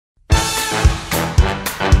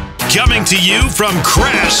Coming to you from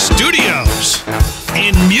Crash Studios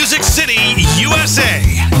in Music City, USA,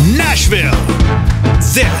 Nashville.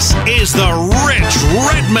 This is the Rich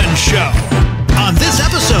Redmond Show. On this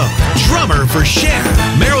episode, drummer for Cher,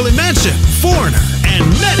 Marilyn Manson, Foreigner, and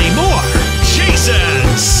many more,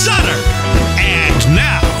 Jason Sutter. And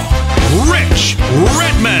now, Rich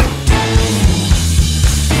Redmond.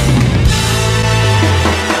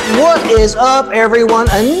 What is up, everyone?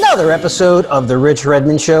 Another episode of The Rich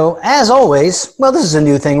Redmond Show. As always, well, this is a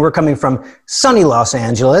new thing. We're coming from sunny Los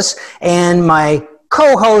Angeles, and my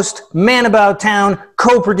co-host, man about town,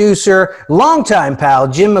 co-producer, longtime pal,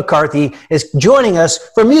 Jim McCarthy, is joining us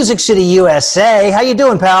from Music City, USA. How you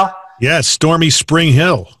doing, pal? Yeah, stormy Spring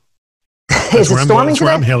Hill. Is it storming today?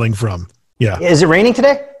 Where I'm hailing from. Yeah. Is it raining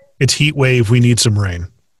today? It's heat wave. We need some rain.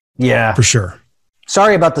 Yeah. For sure.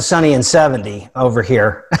 Sorry about the sunny and 70 over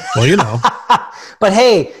here. Well, you know. But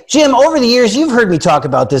hey, Jim, over the years, you've heard me talk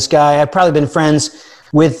about this guy. I've probably been friends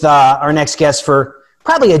with our next guest for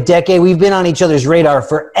probably a decade. We've been on each other's radar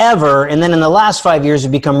forever. And then in the last 5 years,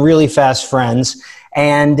 we've become really fast friends.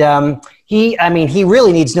 And he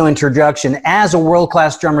really needs no introduction. As a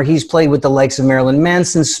world-class drummer, he's played with the likes of Marilyn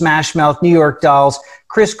Manson, Smash Mouth, New York Dolls,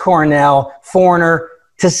 Chris Cornell, Foreigner,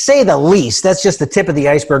 to say the least. That's just the tip of the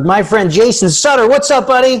iceberg. My friend Jason Sutter, what's up,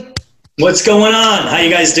 buddy? What's going on? How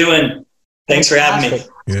you guys doing? Thanks for having me.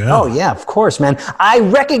 Yeah. Oh, yeah, of course, man. I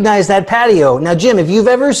recognize that patio. Now, Jim, if you've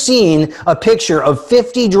ever seen a picture of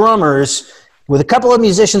 50 drummers with a couple of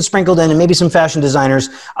musicians sprinkled in and maybe some fashion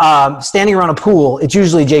designers standing around a pool, it's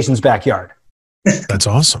usually Jason's backyard. That's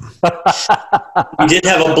awesome. We did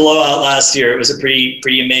have a blowout last year. It was a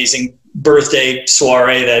pretty amazing birthday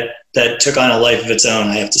soiree that took on a life of its own,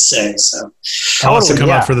 I have to say. So I'll have to come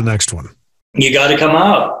out for the next one. You got to come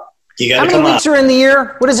out. How many weeks are in the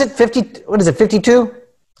year? What is it? 50? What is it? 52?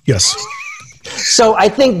 Yes. So I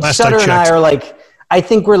think Sutter and I are like, I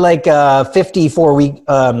think we're like 54 week.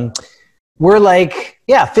 We're like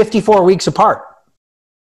 54 weeks apart.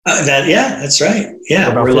 That's right.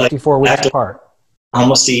 Yeah, we're like 54 weeks apart.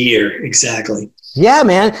 Almost a year, exactly. Yeah,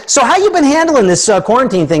 man. So how you been handling this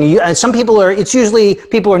quarantine thing? Some people are, it's usually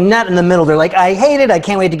people are not in the middle. They're like, I hate it. I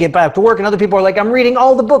can't wait to get back to work. And other people are like, I'm reading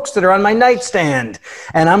all the books that are on my nightstand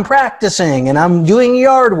and I'm practicing and I'm doing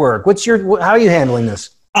yard work. How are you handling this?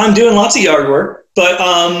 I'm doing lots of yard work, but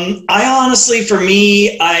I honestly, for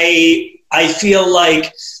me, I feel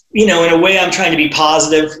like, in a way I'm trying to be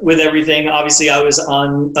positive with everything. Obviously I was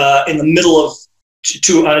on, in the middle of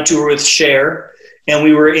on a tour with Cher, and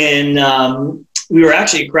we were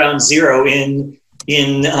actually at Ground Zero in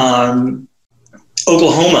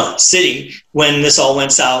Oklahoma City when this all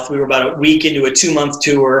went south. We were about a week into a 2-month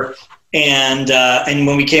tour, and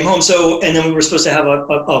when we came home, and then we were supposed to have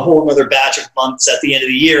a whole other batch of months at the end of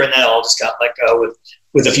the year, and that all just got let go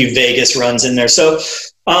with a few Vegas runs in there. So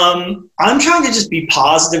I'm trying to just be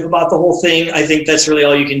positive about the whole thing. I think that's really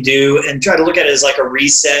all you can do, and try to look at it as like a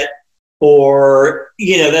reset. Or,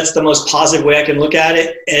 that's the most positive way I can look at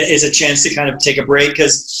it, is a chance to kind of take a break.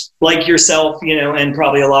 Because like yourself, and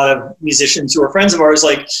probably a lot of musicians who are friends of ours,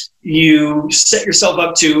 like you set yourself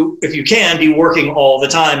up to, if you can, be working all the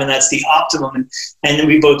time. And that's the optimum. And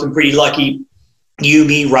we've both been pretty lucky. You,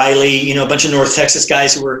 me, Riley, a bunch of North Texas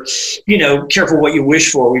guys who were, careful what you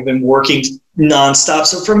wish for. We've been working nonstop.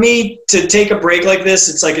 So for me to take a break like this,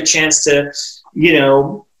 it's like a chance to,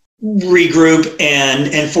 regroup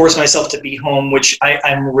and force myself to be home, which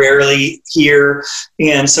I'm rarely here.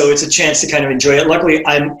 And so it's a chance to kind of enjoy it. Luckily,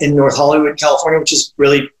 I'm in North Hollywood, California, which is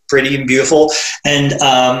really pretty and beautiful. And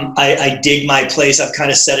I dig my place. I've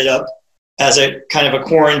kind of set it up as a kind of a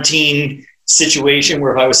quarantine situation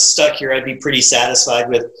where if I was stuck here, I'd be pretty satisfied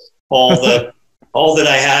with all that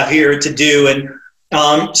I have here to do.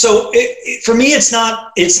 And so for me, it's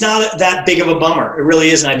not that big of a bummer. It really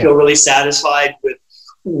isn't. I feel really satisfied with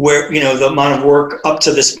where, the amount of work up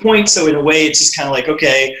to this point. So in a way, it's just kind of like,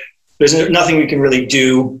 okay, there's nothing we can really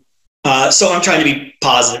do. So I'm trying to be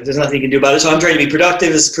positive. There's nothing you can do about it. So I'm trying to be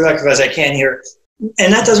productive as I can here.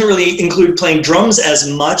 And that doesn't really include playing drums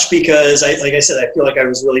as much because like I said, I feel like I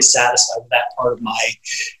was really satisfied with that part of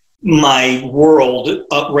my world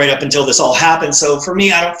right up until this all happened. So for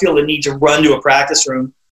me, I don't feel the need to run to a practice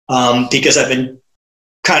room because I've been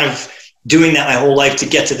kind of doing that my whole life to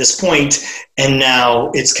get to this point. And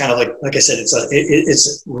now it's kind of like I said,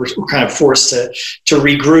 we're kind of forced to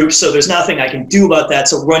regroup. So there's nothing I can do about that.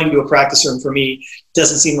 So running to a practice room for me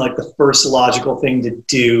doesn't seem like the first logical thing to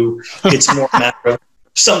do. It's more a matter of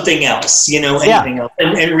something else, anything else,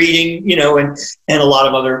 and reading, and a lot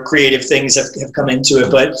of other creative things have come into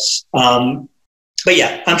it. But but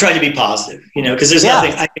yeah, I'm trying to be positive, because there's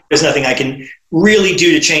nothing I can really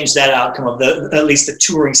do to change that outcome of at least the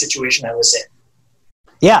touring situation I was in.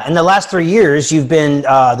 Yeah, in the last 3 years, you've been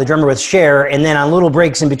the drummer with Cher, and then on little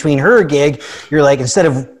breaks in between her gig, you're like, instead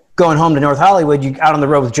of going home to North Hollywood, you're out on the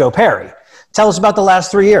road with Joe Perry. Tell us about the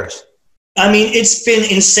last 3 years. I mean, it's been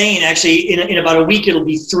insane. Actually, in about a week, it'll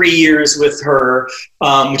be 3 years with her,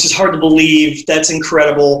 which is hard to believe. That's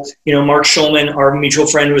incredible. Mark Schulman, our mutual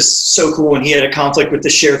friend, was so cool when he had a conflict with the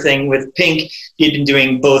Cher thing with Pink. He had been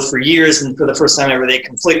doing both for years, and for the first time ever, they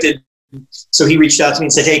conflicted. So he reached out to me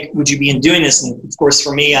and said, "Hey, would you be in doing this?" And of course,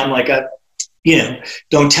 for me, I'm like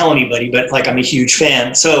don't tell anybody, but like I'm a huge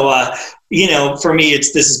fan. So, for me,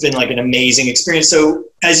 this has been like an amazing experience. So,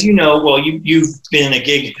 as you know, well, you've been in a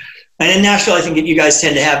gig. And in Nashville, I think that you guys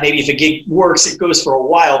tend to have, maybe if a gig works, it goes for a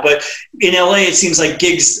while. But in LA, it seems like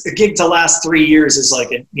a gig to last 3 years is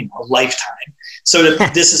like a lifetime. So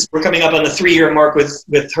we're coming up on the 3-year mark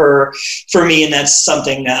with her for me, and that's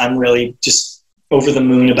something that I'm really just over the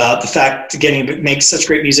moon about. The fact to make such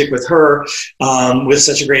great music with her, with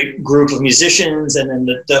such a great group of musicians, and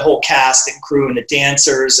then the whole cast and crew and the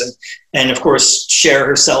dancers, and of course Cher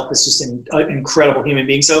herself is just an incredible human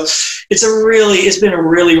being. So it's been a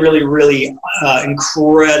really, really, really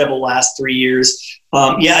incredible last 3 years.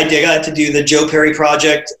 I got to do the Joe Perry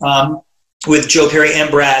project with Joe Perry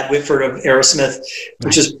and Brad Whitford of Aerosmith,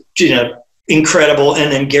 which is incredible.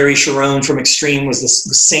 And then Gary Sharon from Extreme was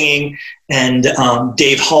singing, and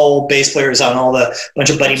Dave Hull, bass player, is on bunch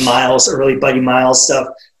of early Buddy Miles stuff,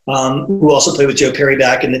 who also played with Joe Perry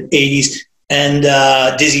back in the 80s,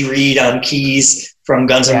 and Dizzy Reed on keys from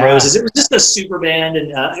Guns N' Roses. It was just a super band,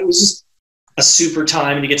 and it was just a super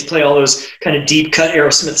time, and you get to play all those kind of deep cut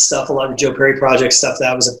Aerosmith stuff, a lot of Joe Perry project stuff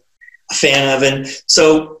that I was a fan of. And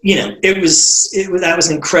so, that was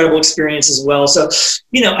an incredible experience as well. So,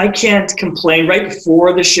 I can't complain. Right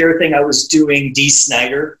before the Cher thing, I was doing Dee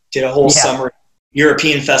Snider, did a whole summer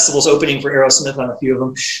European festivals, opening for Aerosmith on a few of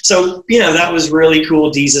them. So, that was really cool.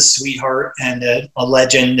 Dee's a sweetheart and a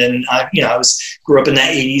legend. And I grew up in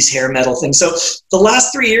that 80s hair metal thing. So the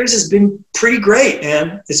last 3 years has been pretty great,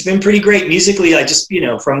 man. It's been pretty great. Musically, I just,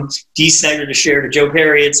 from Dee Snider to Cher to Joe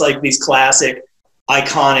Perry, it's like these classic,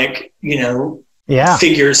 iconic,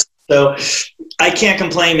 figures. So I can't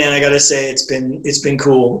complain, man. I got to say it's been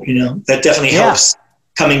cool. That definitely helps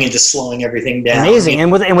coming into slowing everything down. Amazing.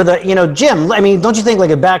 And with a, Jim, I mean, don't you think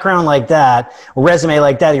like a background like that, a resume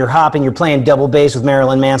like that, you're playing double bass with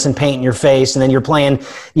Marilyn Manson painting your face, and then you're playing,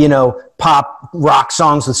 pop rock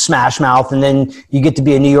songs with Smash Mouth, and then you get to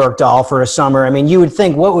be a New York Doll for a summer. I mean, you would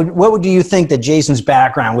think, what would you think that Jason's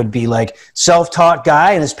background would be like? Self-taught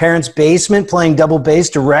guy in his parents' basement playing double bass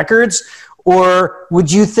to records? Or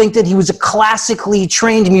would you think that he was a classically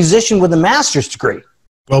trained musician with a master's degree?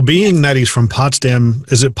 Well, being that he's from Potsdam,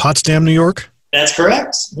 is it Potsdam, New York? That's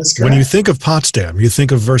correct. When you think of Potsdam, you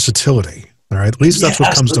think of versatility. All right, at least that's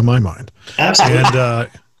what comes to my mind. Absolutely.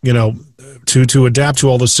 And to adapt to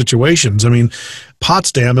all those situations. I mean,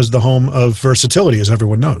 Potsdam is the home of versatility, as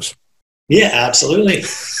everyone knows. Yeah, absolutely.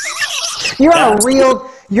 You're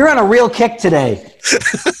on a real kick today.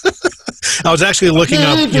 I was actually looking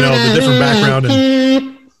up, the different background,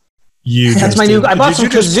 and that's my new. I bought some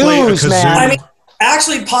kazoos, man. I mean,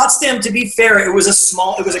 actually, Potsdam, to be fair, it was a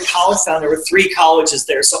college town. There were 3 colleges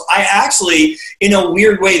there. So I actually, in a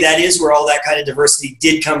weird way, that is where all that kind of diversity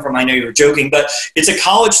did come from. I know you were joking, but it's a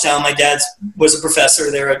college town. My dad was a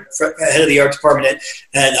professor there, head of the art department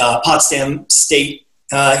at Potsdam State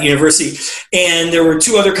University. And there were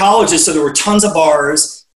 2 other colleges. So there were tons of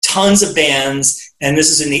bars, tons of bands. And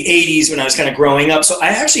this is in the 80s when I was kind of growing up. So I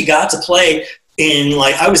actually got to play when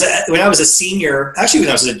I was a senior, actually when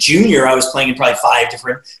I was a junior, I was playing in probably 5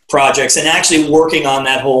 different projects, and actually working on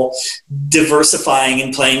that whole diversifying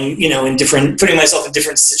and playing, putting myself in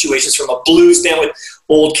different situations, from a blues band with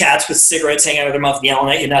old cats with cigarettes hanging out of their mouth and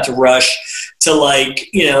yelling at you not to rush, to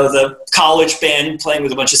the college band playing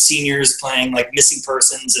with a bunch of seniors playing like Missing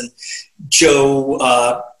Persons and Joe,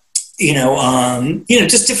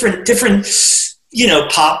 just different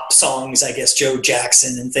pop songs, I guess, Joe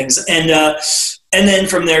Jackson and things. And then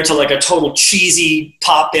from there to like a total cheesy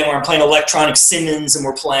pop band where I'm playing electronic Simmons, and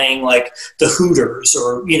we're playing like the Hooters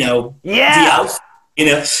or, the Outfit,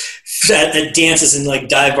 that dances in like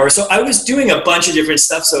dive bars. So I was doing a bunch of different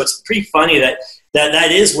stuff. So it's pretty funny that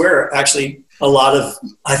is where actually a lot of,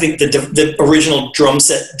 I think the original drum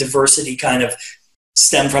set diversity kind of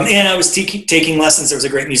stemmed from. And I was taking lessons. There was a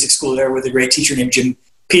great music school there with a great teacher named Jim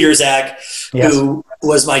Peterzak, who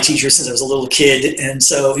was my teacher since I was a little kid. And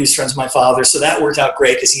so he was friends with my father. So that worked out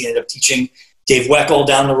great because he ended up teaching Dave Weckl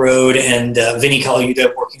down the road and Vinny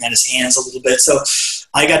Colaiuta working on his hands a little bit. So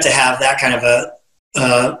I got to have that kind of a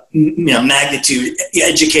magnitude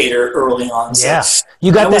educator early on. So yeah,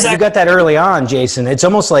 you got that. You got that early on, Jason. It's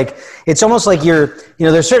almost like you're.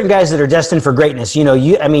 There's certain guys that are destined for greatness.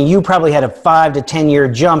 You probably had a 5 to 10 year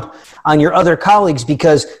jump on your other colleagues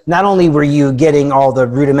because not only were you getting all the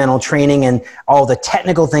rudimental training and all the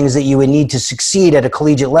technical things that you would need to succeed at a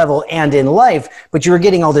collegiate level and in life, but you were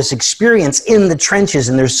getting all this experience in the trenches.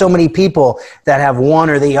 And there's so many people that have one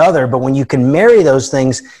or the other, but when you can marry those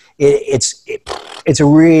things, it's a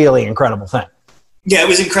really incredible thing. Yeah, it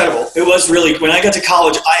was incredible. It was really, when I got to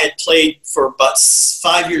college, I had played for about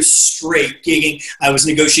 5 years straight gigging. I was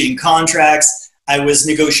negotiating contracts. I was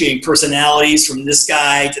negotiating personalities from this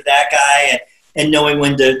guy to that guy and knowing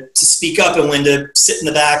when to speak up and when to sit in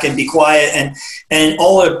the back and be quiet and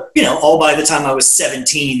all by the time I was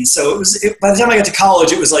 17. So by the time I got to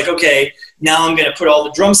college, it was like, okay, now I'm going to put all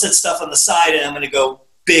the drum set stuff on the side and I'm going to go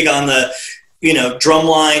big on the, drum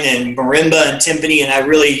line and marimba and timpani. And I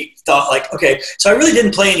really thought like, okay, so I really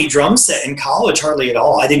didn't play any drum set in college, hardly at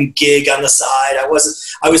all. I didn't gig on the side. I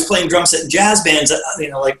was playing drum set in jazz bands,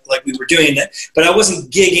 like we were doing that, but I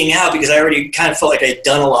wasn't gigging out because I already kind of felt like I had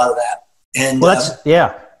done a lot of that. And that's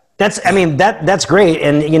great.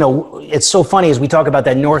 And, it's so funny as we talk about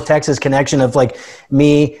that North Texas connection of like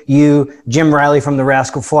me, you, Jim Riley from the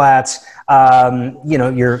Rascal Flats,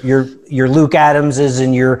 your Luke Adamses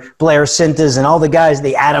and your Blair Cintas and all the guys,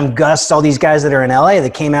 the Adam Gusts, all these guys that are in LA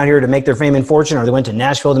that came out here to make their fame and fortune, or they went to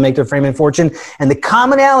Nashville to make their fame and fortune. And the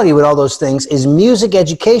commonality with all those things is music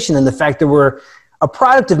education and the fact that we're a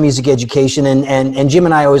product of music education. And Jim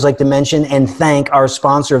and I always like to mention and thank our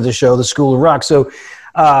sponsor of the show, the School of Rock. So,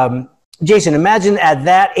 Jason, imagine at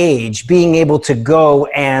that age being able to go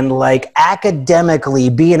and like academically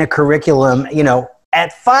be in a curriculum,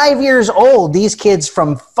 at 5 years old, these kids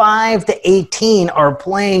from 5 to 18 are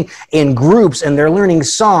playing in groups and they're learning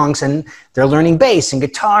songs and they're learning bass and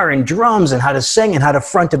guitar and drums and how to sing and how to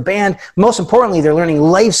front a band. Most importantly, they're learning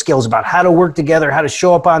life skills about how to work together, how to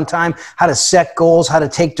show up on time, how to set goals, how to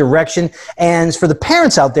take direction. And for the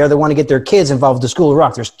parents out there that want to get their kids involved with the School of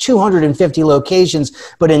Rock, there's 250 locations,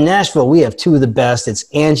 but in Nashville, we have two of the best. It's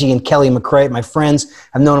Angie and Kelly McCray, my friends.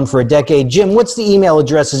 I've known them for a decade. Jim, what's the email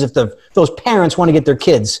addresses if those parents want to get their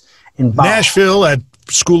kids involved? Nashville at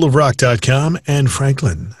schoolofrock.com and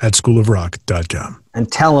Franklin at schoolofrock.com. And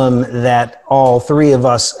tell them that all three of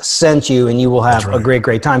us sent you and you will have a great,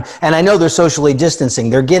 great time. And I know they're socially distancing.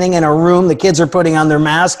 They're getting in a room. The kids are putting on their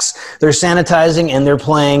masks. They're sanitizing and they're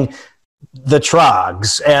playing the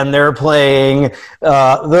Trogs and they're playing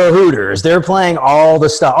the Hooters. They're playing all the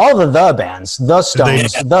stuff, all the bands, the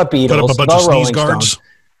Stones, the Beatles, the Rolling Stones.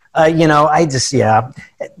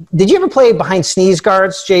 Did you ever play behind sneeze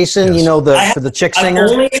guards, Jason? Yes. For the chick singer?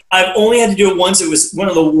 I've only had to do it once. It was one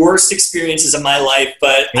of the worst experiences of my life,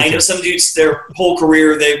 but I know some dudes, their whole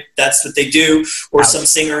career, that's what they do, or some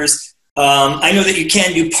singers. I know that you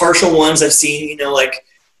can do partial ones. I've seen, like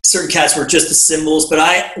certain cats were just the cymbals,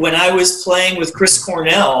 but when I was playing with Chris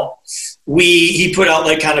Cornell, he put out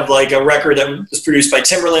kind of a record that was produced by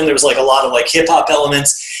Timberland. There was a lot of hip hop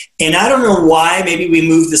elements. And I don't know why, maybe we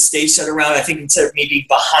moved the stage set around. I think instead of maybe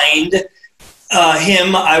behind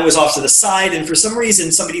him, I was off to the side. And for some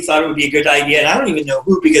reason, somebody thought it would be a good idea. And I don't even know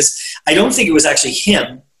who, because I don't think it was actually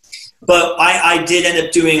him. But I did end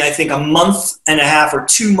up doing, I think, a month and a half or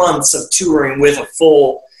 2 months of touring with a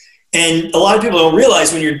full. And a lot of people don't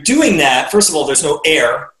realize when you're doing that, first of all, there's no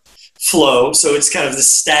air flow. So it's kind of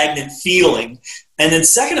this stagnant feeling. And then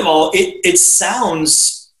second of all, it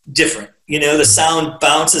sounds different. The sound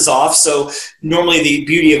bounces off. So normally the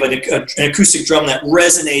beauty of an acoustic drum that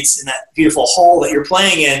resonates in that beautiful hall that you're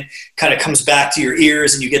playing in kind of comes back to your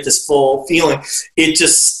ears and you get this full feeling. It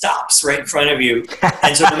just stops right in front of you.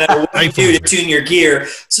 And so no matter what you do to tune your gear,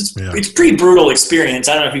 so it's a pretty brutal experience.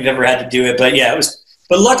 I don't know if you've ever had to do it, but yeah, it was.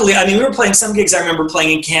 But luckily, we were playing some gigs I remember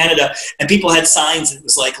playing in Canada and people had signs that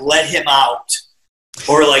was let him out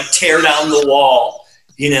or tear down the wall.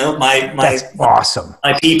 That's awesome.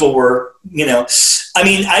 My people were,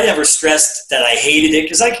 I never stressed that I hated it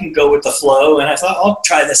because I can go with the flow and I thought, I'll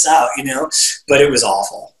try this out, but it was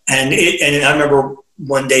awful. And I remember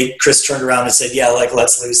one day Chris turned around and said, yeah,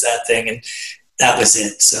 let's lose that thing. And that was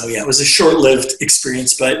it. So yeah, it was a short-lived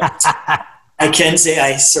experience, but I can say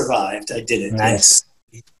I survived. I did it. Nice.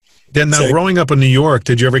 Then now, growing up in New York,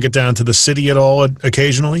 did you ever get down to the city at all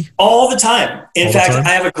occasionally? All the time. In fact,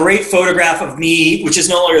 I have a great photograph of me, which is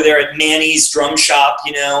no longer there, at Manny's Drum Shop.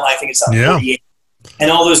 I think it's on 48. And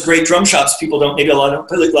all those great drum shops, maybe a lot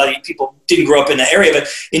of people didn't grow up in that area, but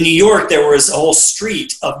in New York, there was a whole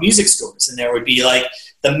street of music stores, and there would be like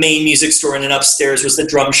the main music store, and then upstairs was the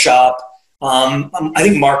drum shop. I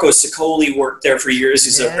think Marco Ciccoli worked there for years.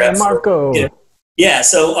 He's a rep. Marco. Yeah.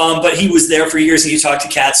 So, but he was there for years, and you talk to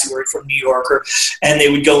cats who were from New York, and they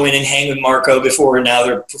would go in and hang with Marco before, and now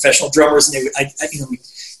they're professional drummers, and we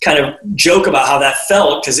kind of joke about how that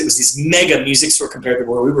felt because it was this mega music store compared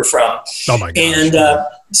to where we were from. Oh my gosh. And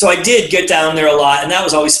so I did get down there a lot, and that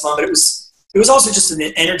was always fun. But it was also just an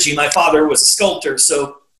energy. My father was a sculptor,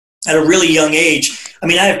 so at a really young age, I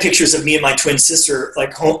mean, I have pictures of me and my twin sister,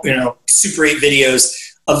 like Super 8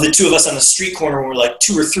 videos of the two of us on the street corner when we're like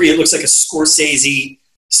 2 or 3. It looks like a Scorsese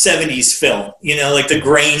 70s film, like the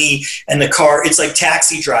grainy and the car. It's like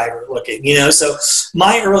Taxi Driver looking, So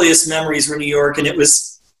my earliest memories were New York, and it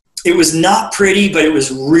was not pretty, but it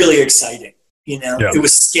was really exciting. Yeah. It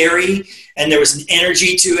was scary, and there was an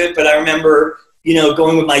energy to it. But I remember,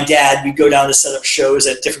 going with my dad, we'd go down to set up shows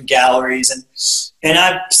at different galleries, and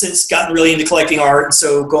I've since gotten really into collecting art. And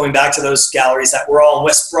so going back to those galleries that were all on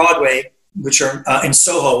West Broadway, which are in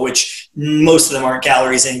Soho, which most of them aren't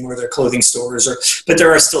galleries anymore. They're clothing stores, but there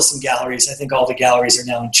are still some galleries. I think all the galleries are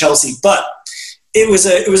now in Chelsea, but it was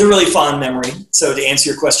a really fond memory. So to answer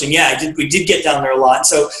your question, yeah, we did get down there a lot. And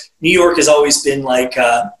so New York has always been like,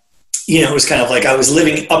 it was kind of like I was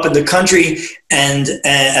living up in the country, and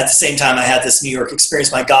at the same time I had this New York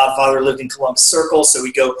experience. My godfather lived in Columbus Circle, so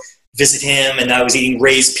we'd go visit him, and I was eating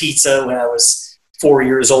Ray's Pizza when I was 4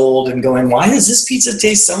 years old and going, why does this pizza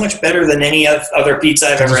taste so much better than any other pizza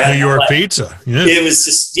I've ever had? New York pizza. Yeah. It was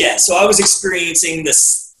just, so I was experiencing the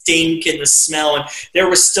stink and the smell, and there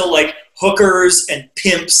was still like hookers and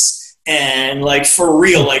pimps and like for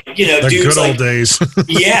real, like, the dudes good old days.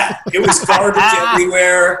 Yeah, it was garbage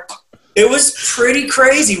everywhere. It was pretty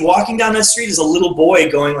crazy walking down that street as a little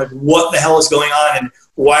boy going like, what the hell is going on and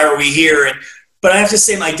why are we here? But I have to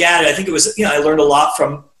say my dad, I think it was, I learned a lot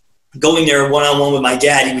from going there one-on-one with my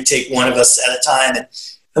dad. He would take one of us at a time,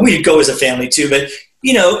 and we'd go as a family too. But,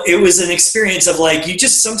 it was an experience of like,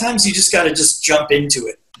 sometimes you just got to just jump into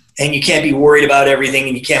it, and you can't be worried about everything,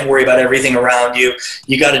 and you can't worry about everything around you.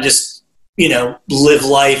 You got to just, live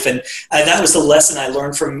life. And that was the lesson I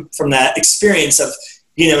learned from that experience of,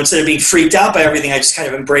 instead of being freaked out by everything, I just kind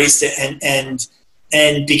of embraced it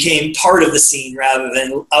and became part of the scene rather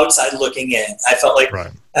than outside looking in. I felt like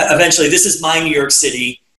eventually this is my New York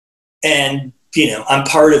City, and I'm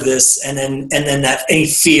part of this, and then that any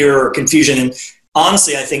fear or confusion. And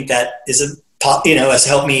honestly, I think that has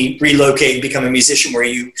helped me relocate and become a musician, where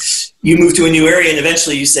you move to a new area and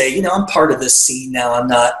eventually you say, I'm part of this scene now. I'm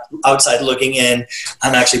not outside looking in.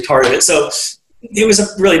 I'm actually part of it. So it was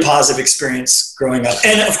a really positive experience growing up.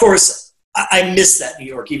 And of course, I miss that New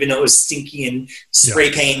York, even though it was stinky and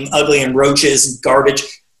spray paint, ugly, and roaches and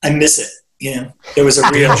garbage. I miss it. There was a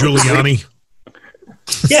real Giuliani.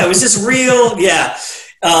 Yeah, it was just real. Yeah.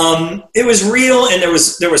 It was real, and there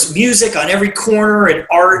was music on every corner, and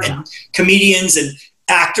art, and comedians and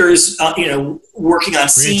actors, working on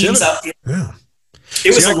scenes. Yeah.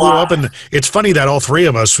 It was a lot. It's funny that all three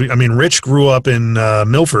of us, Rich grew up in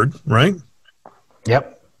Milford, right?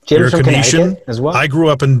 Yep. Jim's from Connecticut as well. I grew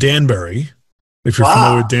up in Danbury, if you're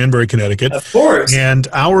familiar with Danbury, Connecticut. Of course. And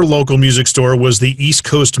our local music store was the East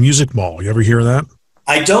Coast Music Mall. You ever hear of that?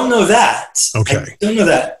 I don't know that. Okay. I don't know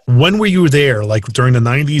that. When were you there? Like during the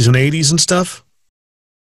 90s and 80s and stuff?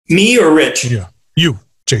 Me or Rich? Yeah. You,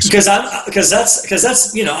 Jason. Because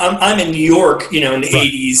that's I'm in New York, in the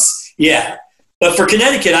 80s. Yeah. But for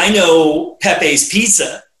Connecticut, I know Pepe's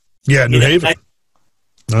Pizza. Yeah, New Haven.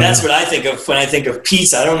 That's what I think of when I think of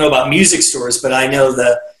pizza. I don't know about music stores, but I know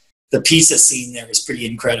the pizza scene there is pretty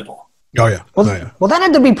incredible. Oh, yeah. Well, that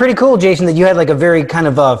had to be pretty cool, Jason, that you had like a very kind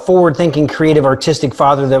of forward-thinking, creative, artistic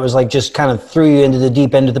father that was like just kind of threw you into the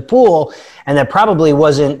deep end of the pool, and that probably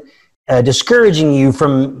wasn't discouraging you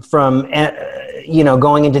from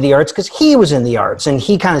going into the arts, because he was in the arts, and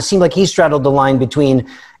he kind of seemed like he straddled the line between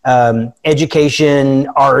education,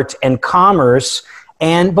 art, and commerce.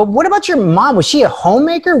 But what about your mom? Was she a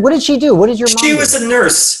homemaker? What did she do? What did your mom do? She was a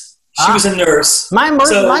nurse. She was a nurse. My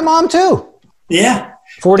mom too. Yeah.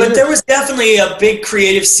 But there was definitely a big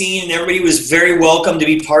creative scene, and everybody was very welcome to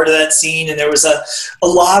be part of that scene. And there was a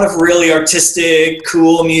lot of really artistic,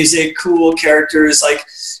 cool music, cool characters. Like,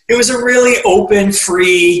 it was a really open,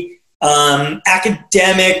 free,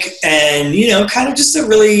 academic, and, kind of just a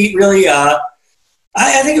really, really,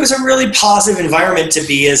 I think it was a really positive environment to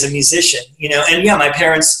be as a musician, and yeah,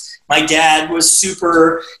 my dad was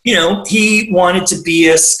super, he wanted to be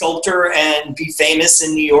a sculptor and be famous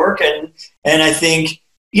in New York. And I think,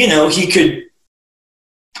 he could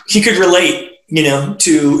he could relate,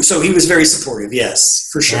 so he was very supportive. Yes,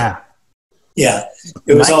 for sure. Yeah.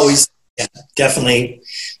 It was always definitely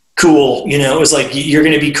cool. It was like, you're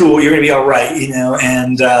going to be cool. You're going to be all right,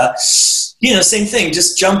 and, same thing,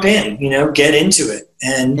 just jump in, get into it.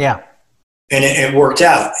 And it worked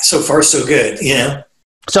out. So far, so good,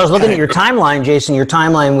 So I was looking at your timeline, Jason, your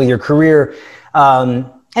timeline with your career.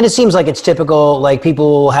 And it seems like it's typical, like people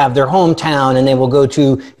will have their hometown and they will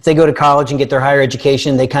if they go to college and get their higher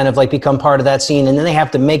education, they kind of like become part of that scene. And then they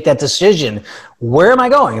have to make that decision. Where am I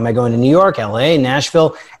going? Am I going to New York, LA,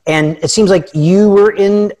 Nashville? And it seems like you were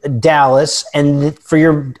in Dallas and for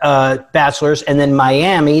your bachelor's, and then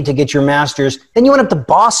Miami to get your master's. Then you went up to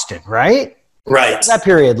Boston, right? Right. What was that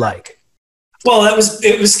period like? Well, it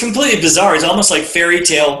was completely bizarre. It's almost like fairy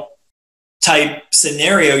tale type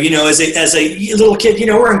scenario, as a little kid,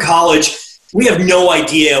 we're in college. We have no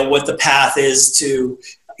idea what the path is to,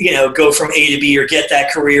 go from A to B or get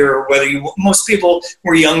that career, or whether most people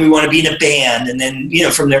were young, we want to be in a band. And then,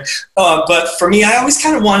 from there. But for me, I always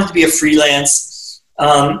kind of wanted to be a freelance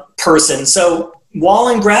person. So while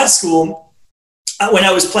in grad school, when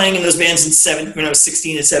I was playing in those bands when I was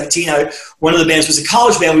 16 and 17, one of the bands was a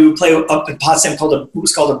college band. We would play up in Potsdam it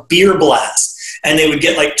was called a beer blast. And they would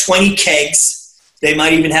get like 20 kegs. They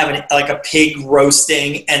might even have a pig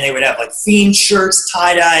roasting, and they would have like themed shirts,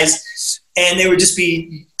 tie-dyes, and they would just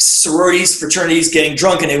be sororities, fraternities getting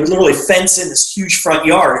drunk, and they would literally fence in this huge front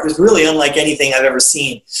yard. It was really unlike anything I've ever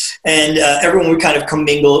seen. And everyone would kind of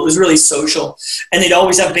commingle. It was really social. And they'd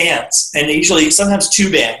always have bands, and sometimes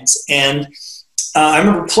two bands. And I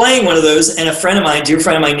remember playing one of those, and a dear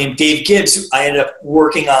friend of mine named Dave Gibbs, who I ended up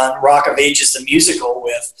working on Rock of Ages, the musical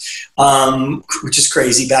with, which is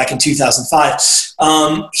crazy, back in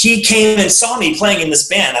 2005. He came and saw me playing in this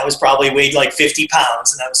band. I was probably weighed like 50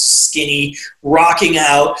 pounds, and I was skinny, rocking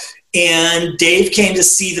out. And Dave came to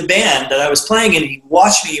see the band that I was playing, and he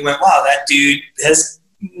watched me. He went, "Wow, that dude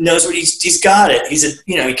knows what he's got it."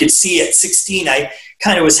 He could see at 16. I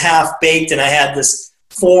kind of was half baked, and I had this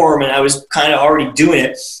form, and I was kind of already doing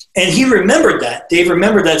it. And he remembered that. Dave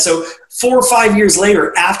remembered that. So 4 or 5 years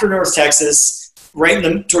later, after North Texas,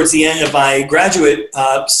 towards the end of my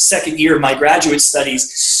second year of my graduate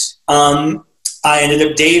studies,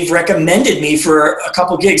 Dave recommended me for a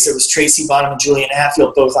couple gigs. There was Tracy Bonham and Juliana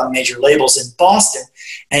Hatfield, both on major labels in Boston.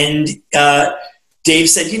 And Dave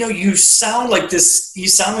said, you sound like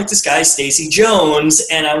this guy, Stacey Jones.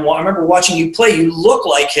 And I remember watching you play. You look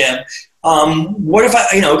like him. What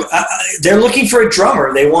if they're looking for a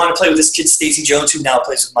drummer. They want to play with this kid, Stacey Jones, who now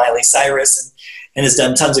plays with Miley Cyrus and has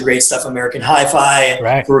done tons of great stuff, American Hi-Fi. And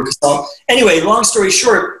right. Anyway, long story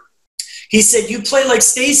short, he said, you play like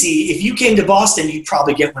Stacey. If you came to Boston, you'd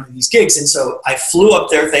probably get one of these gigs. And so I flew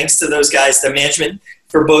up there, thanks to those guys. The management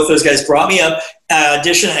for both those guys brought me up.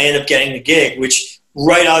 Audition, I ended up getting the gig, which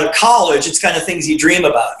right out of college, it's kind of things you dream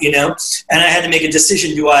about, And I had to make a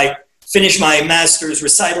decision. Do I finish my master's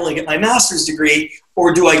recital and get my master's degree,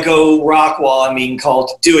 or do I go rock while I'm being called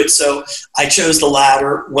to do it? So I chose the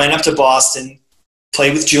latter, went up to Boston,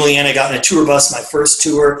 played with Juliana, got in a tour bus, my first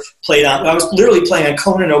tour, I was literally playing on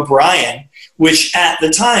Conan O'Brien, which at the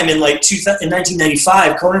time in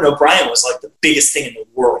 1995, Conan O'Brien was like the biggest thing in the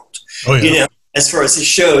world, as far as his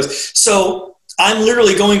shows. So I'm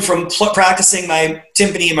literally going from practicing my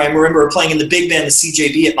timpani and my marimba, playing in the big band, the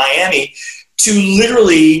CJB at Miami, to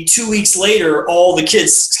literally 2 weeks later, all the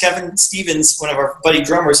kids, Kevin Stevens, one of our buddy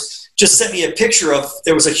drummers, just sent me a picture of,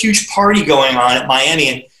 there was a huge party going on at Miami,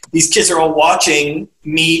 and these kids are all watching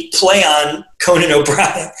me play on Conan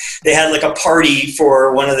O'Brien. They had like a party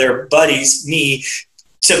for one of their buddies, me,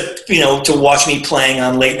 to watch me playing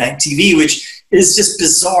on late night TV, which is just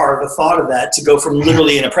bizarre, the thought of that, to go from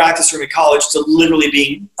literally in a practice room at college to literally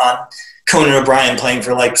being on Conan O'Brien playing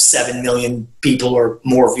for like 7 million people or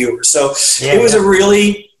more viewers. So it was a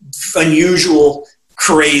really unusual,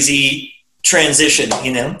 crazy transition,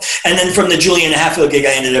 And then from the Juliana Hatfield gig,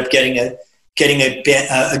 I ended up getting a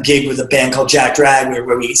gig with a band called Jack Drag,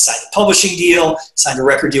 where we signed a publishing deal, signed a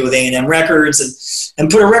record deal with A&M Records, and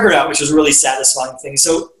put a record out, which was a really satisfying thing.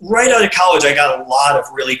 So right out of college, I got a lot of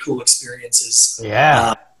really cool experiences.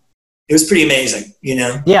 Yeah. It was pretty amazing,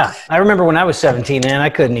 Yeah, I remember when I was 17, man, I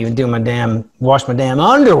couldn't even wash my damn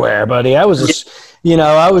underwear, buddy. I was just,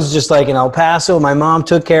 I was just like in El Paso. My mom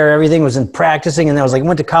took care of everything, was in practicing, and I was like,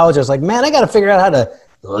 went to college. I was like, man, I got to figure out how to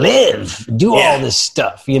live, do all this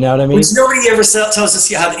stuff. You know what I mean? Which nobody ever tells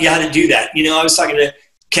us how to do that. I was talking to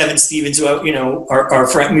Kevin Stevens, who,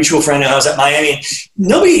 our mutual friend, who I was at Miami.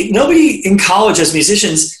 Nobody in college as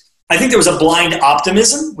musicians, I think there was a blind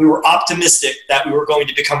optimism. We were optimistic that we were going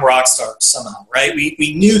to become rock stars somehow, right?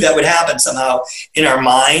 We knew that would happen somehow in our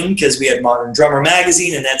mind because we had Modern Drummer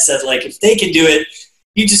magazine, and that said, like, if they can do it,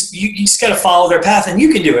 you just got to follow their path and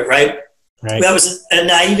you can do it, right? Right. That was a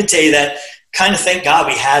naivete that kind of, thank God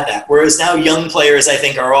we had that. Whereas now young players, I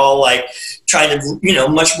think, are all like trying to,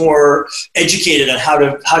 much more educated on how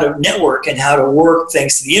to network and how to work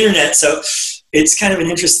thanks to the internet. So it's kind of an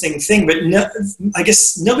interesting thing, but I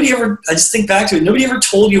guess I just think back to it, nobody ever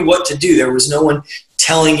told you what to do. There was no one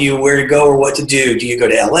telling you where to go or what to do. Do you go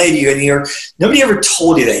to LA? Do you go to New York? Nobody ever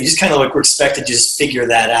told you that. You just kind of like were expected to just figure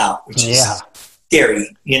that out, which is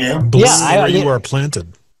scary, where you are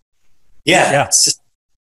planted. Yeah.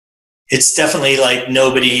 It's definitely like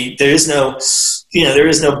there is no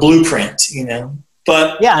blueprint,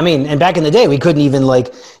 But yeah, I mean, and back in the day, we couldn't even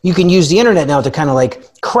you can use the internet now to kind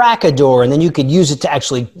of crack a door, and then you could use it to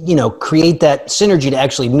actually, create that synergy to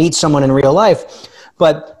actually meet someone in real life.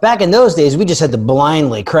 But back in those days, we just had to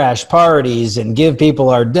blindly crash parties and give people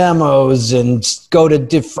our demos and go to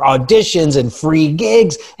auditions and free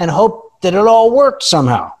gigs and hope that it all worked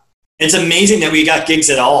somehow. It's amazing that we got gigs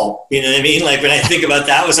at all. You know what I mean? Like when I think about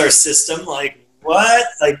that was our system, like what?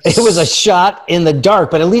 Like it was a shot in the dark,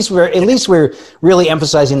 but at least we're really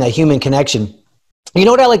emphasizing that human connection. You know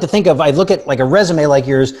what I like to think of? I look at like a resume like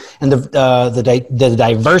yours and the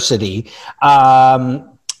diversity,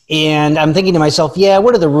 and I'm thinking to myself,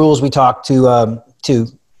 what are the rules we talk to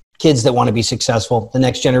kids that want to be successful, the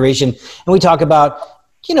next generation, and we talk about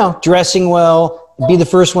dressing well. Be the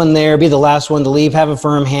first one there, be the last one to leave, have a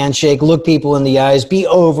firm handshake, look people in the eyes, be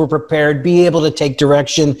over-prepared, be able to take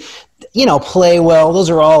direction, play well. Those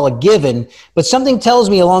are all a given. But something tells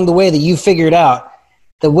me along the way that you figured out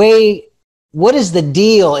what is the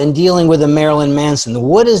deal in dealing with a Marilyn Manson?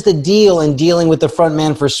 What is the deal in dealing with the front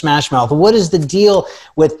man for Smash Mouth? What is the deal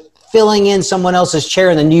with filling in someone else's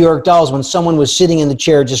chair in the New York Dolls when someone was sitting in the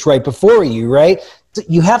chair just right before you, right?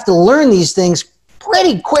 You have to learn these things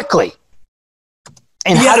pretty quickly.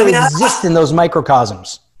 And how to exist in those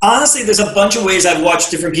microcosms. Honestly, there's a bunch of ways I've watched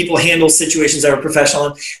different people handle situations that are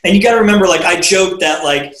professional. And you got to remember, I joked that,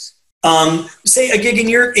 say a gig in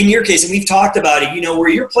your case, and we've talked about it, where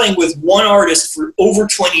you're playing with one artist for over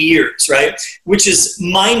 20 years, right? Which is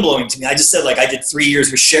mind-blowing to me. I just said, I did 3 years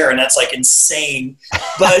with Cher, and that's, insane.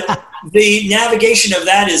 But the navigation of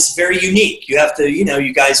that is very unique. You have to,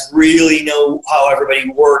 you guys really know how everybody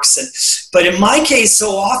works. But in my case,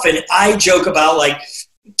 so often, I joke about,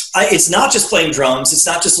 it's not just playing drums. It's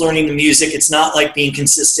not just learning the music. It's not being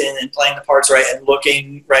consistent and playing the parts right and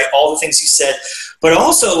looking right, all the things you said. But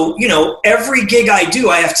also, every gig I do,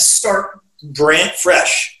 I have to start brand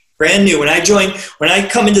new. When I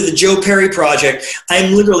come into the Joe Perry project,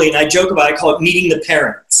 I'm literally, and I joke about it, I call it meeting the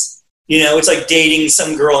parents. It's like dating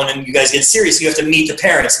some girl and then you guys get serious. You have to meet the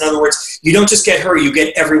parents. In other words, you don't just get her, you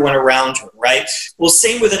get everyone around her, right? Well,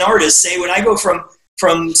 same with an artist. Say when I go from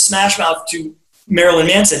Smash Mouth to Marilyn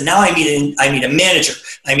Manson, now I meet a manager.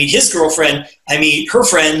 I meet his girlfriend. I meet her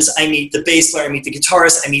friends. I meet the bass player. I meet the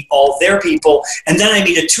guitarist. I meet all their people. And then I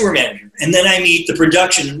meet a tour manager. And then I meet the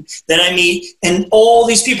production. Then I meet and all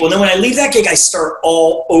these people. And then when I leave that gig, I start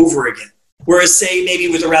all over again. Whereas, say, maybe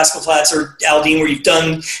with the Rascal Flatts or Aldine, where you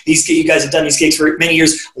guys have done these gigs for many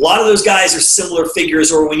years, a lot of those guys are similar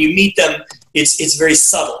figures, or when you meet them, it's very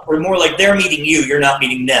subtle. Or more like they're meeting you, you're not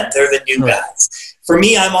meeting them. They're the new guys. For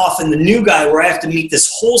me, I'm often the new guy where I have to meet this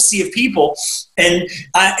whole sea of people, and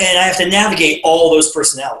I have to navigate all those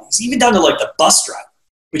personalities, even down to the bus driver,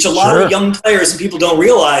 which a lot of young players and people don't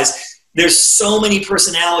realize. There's so many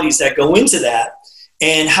personalities that go into that.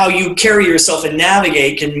 And how you carry yourself and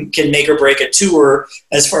navigate can make or break a tour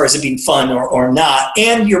as far as it being fun or not,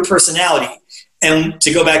 and your personality. And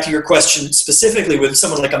to go back to your question specifically with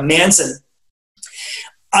someone like a Manson,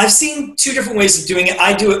 I've seen two different ways of doing it.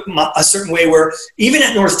 I do it a certain way where even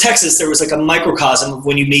at North Texas, there was a microcosm of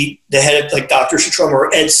when you meet the head of Dr. Shatrum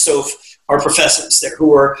or Ed Soph, our professors there,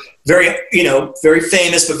 who are very, very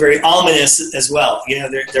famous, but very ominous as well.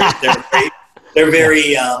 They're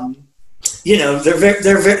very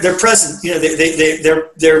they're present.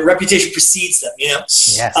 Their reputation precedes them.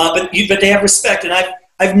 Yes. But they have respect, and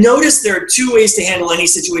I've noticed there are two ways to handle any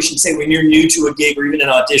situation. Say when you're new to a gig or even an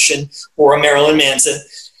audition or a Marilyn Manson.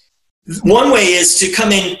 One way is to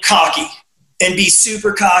come in cocky and be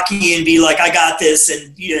super cocky and be like, I got this,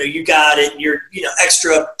 and you got it, and you're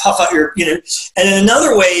extra puff out your And then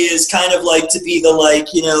another way is kind of to be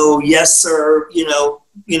the yes sir,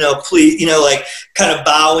 please, kind of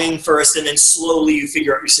bowing first, and then slowly you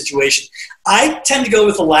figure out your situation. I tend to go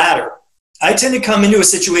with the latter. I tend to come into a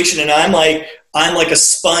situation and I'm I'm like a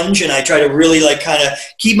sponge, and I try to really like kind of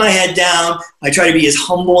keep my head down. I try to be as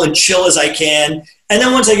humble and chill as I can. And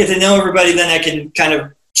then once I get to know everybody, then I can kind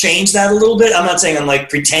of change that a little bit. I'm not saying I'm like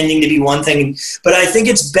pretending to be one thing, but I think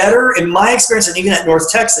it's better in my experience, and even at North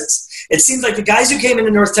Texas. It seems like the guys who came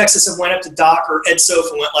into North Texas and went up to Doc or Ed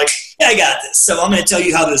Soph and went like, yeah, I got this. So I'm going to tell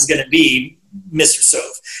you how this is going to be, Mr.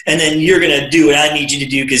 Soph. And then you're going to do what I need you to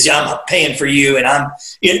do because I'm paying for you. And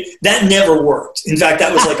that never worked. In fact,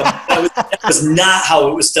 that was like, that was not how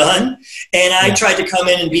it was done. And I tried to come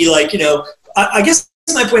in and be like, I guess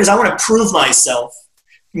my point is I want to prove myself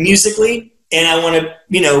musically. And I want to,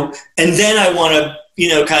 and then I want to,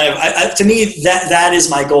 kind of, to me, that is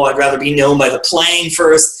my goal. I'd rather be known by the playing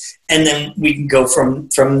first, and then we can go from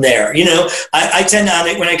there. I tend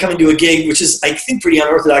to, when I come into a gig, which is, I think, pretty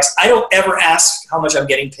unorthodox, I don't ever ask how much I'm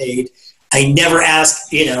getting paid. I never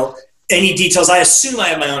ask, any details. I assume I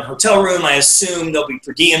have my own hotel room. I assume there'll be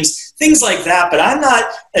per diems, things like that. But I'm not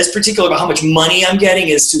as particular about how much money I'm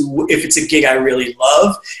getting as to if it's a gig I really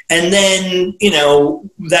love. And then,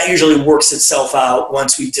 that usually works itself out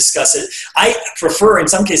once we discuss it. I prefer, in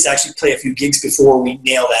some cases, actually play a few gigs before we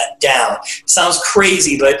nail that down. Sounds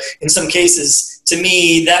crazy, but in some cases, to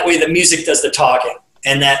me, that way the music does the talking,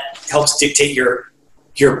 and that helps dictate your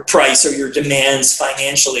price or your demands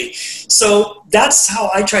financially. So that's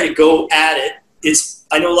how I try to go at it.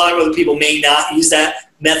 I know a lot of other people may not use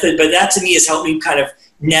that method, but that to me has helped me kind of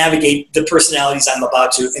navigate the personalities I'm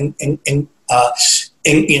about to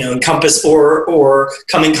encompass or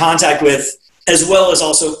come in contact with, as well as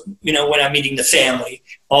also, when I'm meeting the family,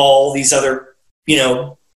 all these other,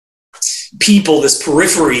 people, this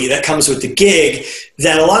periphery that comes with the gig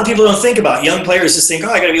that a lot of people don't think about. Young players just think,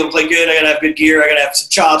 I got to be able to play good. I got to have good gear. I got to have some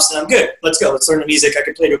chops, and I'm good. Let's go. Let's learn the music. I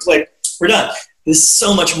can play to a click. We're done. There's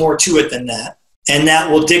so much more to it than that. And that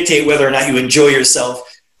will dictate whether or not you enjoy yourself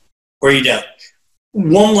or you don't.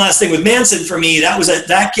 One last thing with Manson for me, that was at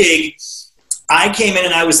that gig, I came in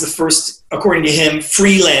and I was the first, according to him,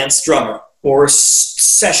 freelance drummer or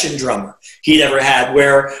session drummer he'd ever had,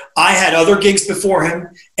 where I had other gigs before him,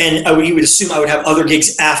 and he would assume I would have other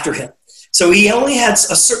gigs after him. So he only had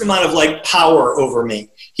a certain amount of like power over me.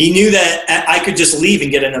 He knew that I could just leave and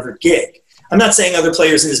get another gig. I'm not saying other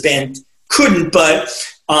players in his band couldn't, but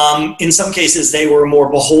in some cases they were more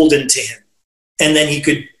beholden to him. And then he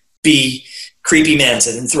could be creepy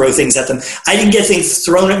Manson and throw things at them. I didn't get things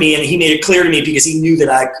thrown at me, and he made it clear to me because he knew that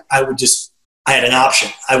I had an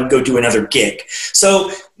option. I would go do another gig.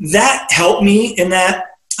 So that helped me in that.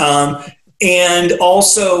 And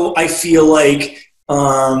also I feel like,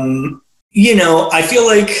 I feel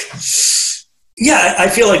like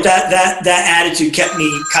that attitude kept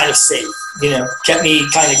me kind of safe, kept me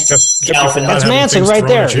kind of alpha. That's Manson right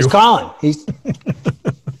there. He's calling.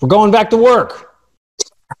 We're going back to work.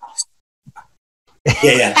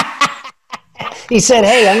 Yeah. He said,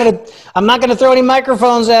 "Hey, I'm not gonna throw any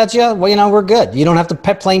microphones at you. Well, we're good. You don't have to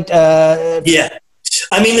play." Yeah,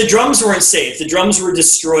 I mean, the drums weren't safe. The drums were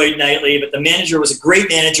destroyed nightly, but the manager was a great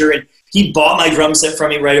manager, and he bought my drum set from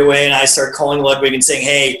me right away. And I started calling Ludwig and saying,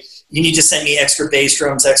 "Hey, you need to send me extra bass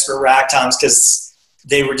drums, extra rack toms, because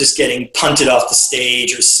they were just getting punted off the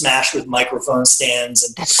stage or smashed with microphone stands."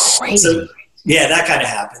 And that's crazy. So, yeah, that kind of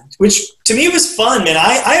happened, which to me was fun, man.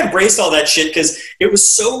 I embraced all that shit because it was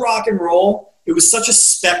so rock and roll. It was such a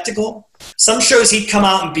spectacle. Some shows he'd come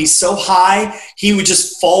out and be so high, he would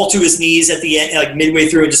just fall to his knees at the end, like midway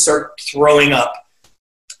through, and just start throwing up.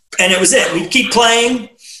 And it was it. We'd keep playing,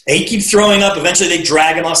 and he'd keep throwing up. Eventually, they'd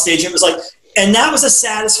drag him off stage. It was like, and that was a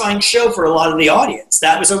satisfying show for a lot of the audience.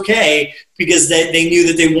 That was okay because they knew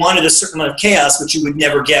that they wanted a certain amount of chaos, which you would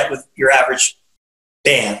never get with your average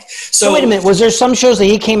band. So wait a minute. Was there some shows that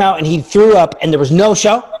he came out and he threw up and there was no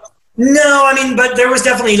show? No, I mean, but there was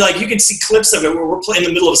definitely, like, you can see clips of it where we're playing in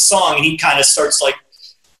the middle of a song and he kind of starts, like,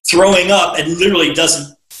 throwing up and literally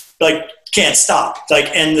doesn't, like, can't stop. Like,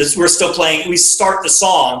 and we're still playing. We start the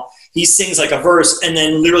song. He sings, like, a verse and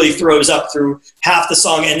then literally throws up through half the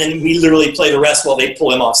song, and then we literally play the rest while they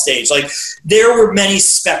pull him off stage. Like, there were many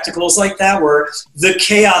spectacles like that where the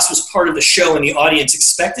chaos was part of the show and the audience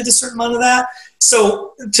expected a certain amount of that.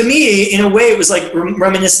 So to me, in a way, it was like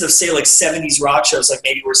reminiscent of, say, like 70s rock shows, like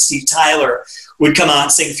maybe where Steve Tyler would come out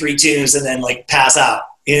and sing 3 tunes and then like pass out,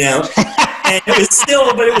 And it was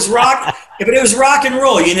still, but it was rock and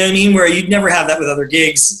roll, you know what I mean? Where you'd never have that with other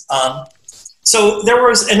gigs. So there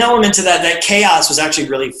was an element to that chaos was actually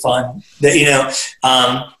really fun. That,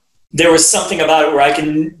 there was something about it where I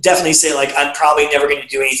can definitely say, like, I'm probably never going to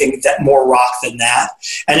do anything that more rock than that.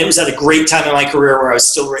 And it was at a great time in my career where I was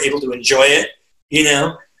still able to enjoy it.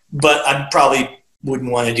 But I probably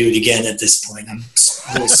wouldn't want to do it again at this point. I'm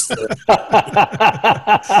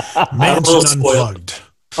Manson Unplugged.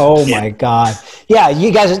 Oh my God. Yeah,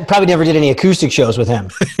 you guys probably never did any acoustic shows with him.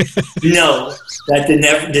 No, that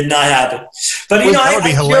did not happen. But that would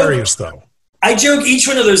be hilarious, though. I joke each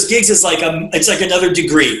one of those gigs is like it's like another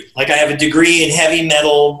degree. Like I have a degree in heavy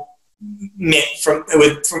metal from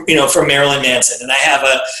Marilyn Manson, and I have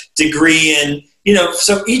a degree in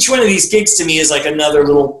so each one of these gigs to me is like another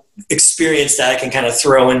little experience that I can kind of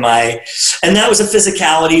throw in and that was a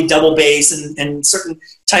physicality, double bass, and certain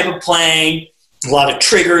type of playing, a lot of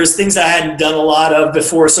triggers, things that I hadn't done a lot of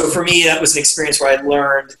before. So for me, that was an experience where I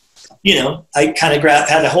learned. I kind of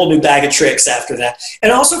had a whole new bag of tricks after that.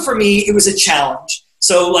 And also for me, it was a challenge.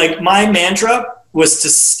 So like my mantra was to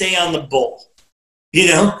stay on the bull,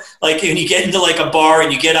 like when you get into like a bar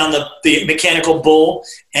and you get on the mechanical bull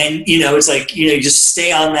and, it's like, you just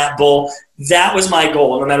stay on that bull. That was my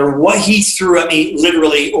goal. No matter what he threw at me,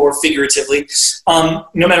 literally or figuratively, no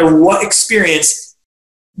matter what experience,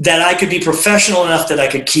 that I could be professional enough that I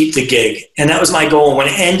could keep the gig. And that was my goal. And when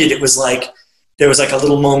it ended, it was like, there was like a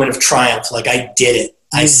little moment of triumph. Like I did it.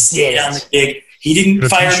 I stayed on the gig. He didn't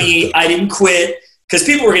fire me. I didn't quit because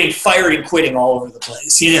people were getting fired and quitting all over the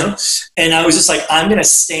place, And I was just like, I'm going to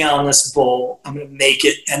stay on this bull. I'm going to make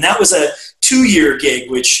it. And that was a 2-year gig,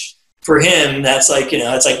 which for him, that's like,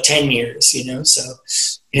 that's like 10 years, So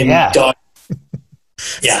yeah.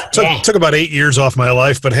 Yeah. Took about 8 years off my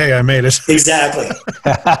life, but hey, I made it. Exactly.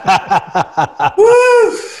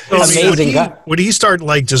 Woo! Amazing. Would he start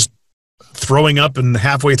like just throwing up and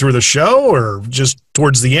halfway through the show or just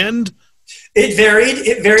towards the end? It varied.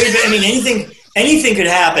 I mean, anything could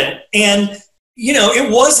happen. And,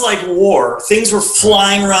 it was like war. Things were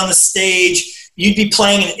flying around the stage. You'd be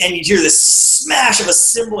playing and you'd hear this smash of a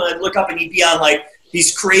cymbal and I'd look up and he'd be on like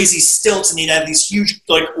these crazy stilts and he'd have these huge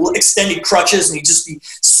like extended crutches and he'd just be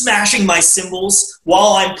smashing my cymbals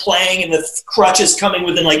while I'm playing and the crutches coming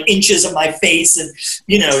within like inches of my face. And,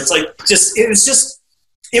 it's like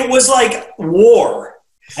it was like war.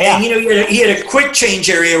 Yeah. And, he had a quick change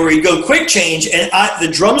area where he'd go quick change and the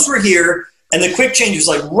drums were here and the quick change was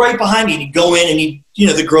like right behind me and he'd go in and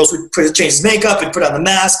the girls would change his makeup and put on the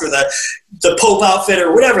mask or the Pope outfit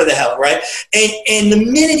or whatever the hell, right? And the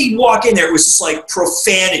minute he'd walk in there, it was just like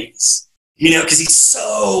profanities, because he's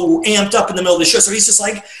so amped up in the middle of the show. So he's just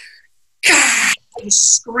like, God, he's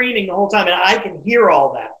screaming the whole time and I can hear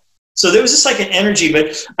all that. So there was just like an energy, but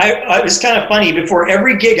it was kind of funny. Before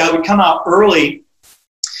every gig, I would come out early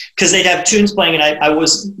because they'd have tunes playing, and I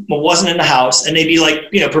wasn't in the house, and they'd be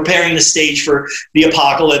like, preparing the stage for the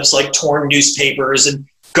apocalypse, like torn newspapers and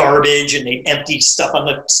garbage, and they'd empty stuff on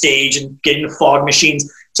the stage and get into fog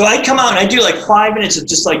machines. So I'd come out and I'd do like 5 minutes of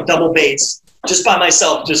just like double bass, just by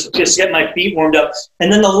myself, just get my feet warmed up,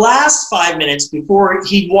 and then the last 5 minutes before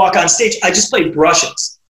he'd walk on stage, I just played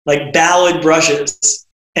brushes, like ballad brushes.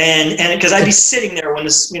 And because I'd be sitting there when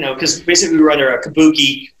this, because basically we were under a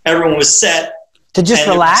kabuki, everyone was set. To just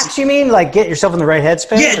relax, you mean? Like get yourself in the right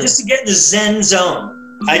headspace? Yeah, just to get in the Zen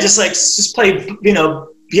zone. I just play,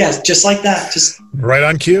 just like that. Just right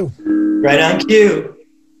on cue. Right on cue.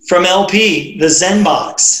 From LP, the Zen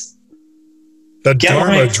box. The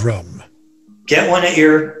Dharma drum. Get one at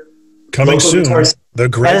your coming soon. The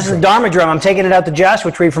That is the Dharma drum. I'm taking it out to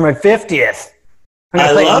Joshua Tree for my 50th. I'm going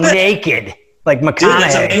to play it naked. Like McConaughey. Dude,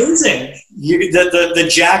 that's amazing. The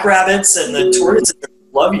jackrabbits and the tortoises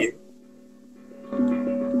love you.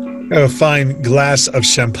 A fine glass of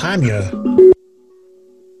champagne.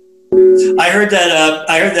 I heard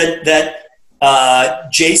that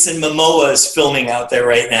Jason Momoa is filming out there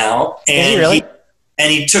right now, and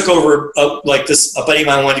he took over a buddy of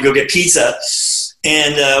mine wanted to go get pizza,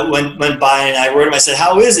 and went by, and I wrote him. I said,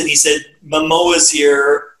 "How is it?" He said, "Momoa's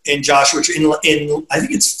here." In Joshua, in I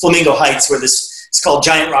think it's Flamingo Heights, where it's called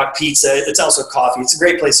Giant Rock Pizza. It's also coffee. It's a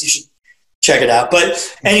great place. You should check it out.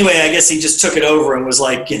 But anyway, I guess he just took it over and was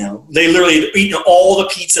like, they literally eaten all the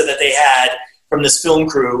pizza that they had from this film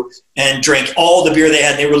crew and drank all the beer they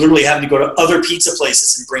had. And they were literally having to go to other pizza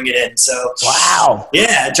places and bring it in. So wow,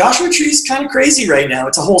 yeah, Joshua Tree is kind of crazy right now.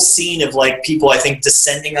 It's a whole scene of like people, I think,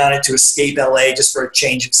 descending on it to escape LA just for a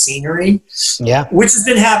change of scenery. Yeah, which has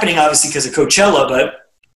been happening obviously because of Coachella, but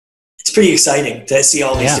it's pretty exciting to see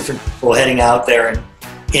all these different people heading out there and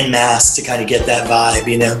in mass to kind of get that vibe,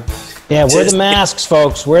 Yeah, wear the masks,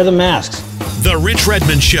 folks. Wear the masks. The Rich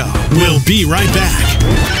Redmond Show. We'll be right back.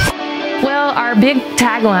 Well, our big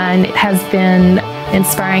tagline has been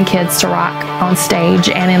inspiring kids to rock on stage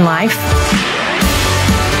and in life.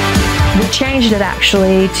 We changed it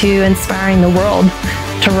actually to inspiring the world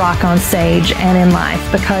to rock on stage and in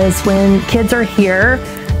life, because when kids are here,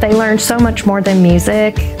 They learn so much more than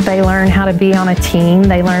music. They learn how to be on a team.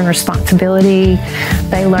 They learn responsibility.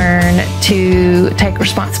 They learn to take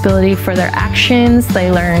responsibility for their actions.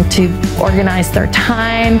 They learn to organize their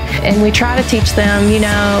time. And we try to teach them, you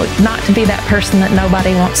know, not to be that person that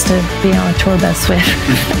nobody wants to be on a tour bus with.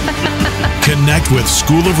 Connect with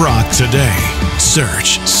School of Rock today.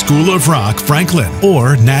 Search School of Rock Franklin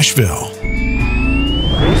or Nashville.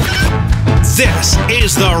 This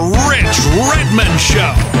is the Rich Redmond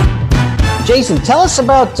Show. Jason, tell us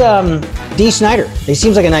about Dee Snider. He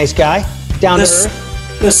seems like a nice guy, down to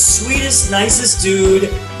earth. The sweetest, nicest dude.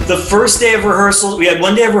 The first day of rehearsal, we had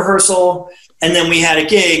one day of rehearsal, and then we had a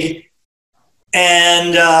gig.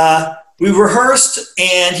 And we rehearsed,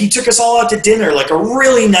 and he took us all out to dinner, like a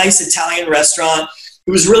really nice Italian restaurant.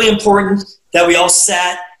 It was really important that we all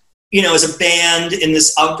sat, you know, as a band in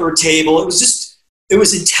this outdoor table. It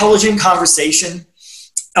was intelligent conversation.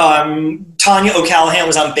 Tanya O'Callahan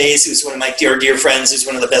was on bass, who's one of my dear friends, who's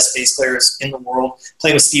one of the best bass players in the world,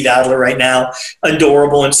 playing with Steve Adler right now.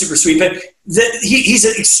 Adorable and super sweet. But he's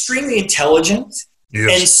extremely intelligent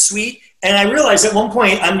and sweet. And I realized at one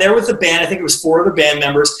point, I'm there with the band. I think it was 4 other band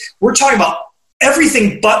members. We're talking about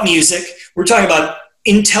everything but music. We're talking about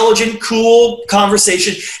intelligent, cool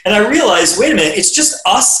conversation. And I realized, wait a minute, it's just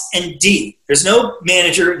us and Dee. There's no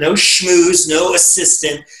manager, no schmooze, no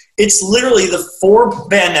assistant. It's literally the 4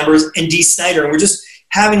 band members and Dee Snider. And we're just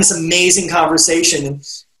having this amazing conversation. And,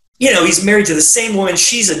 you know, he's married to the same woman.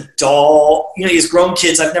 She's a doll. You know, he has grown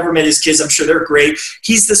kids. I've never met his kids. I'm sure they're great.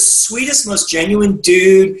 He's the sweetest, most genuine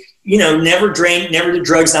dude. You know, never drank, never did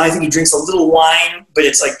drugs. Now I think he drinks a little wine, but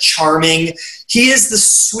it's like charming. He is the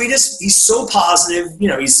sweetest. He's so positive. You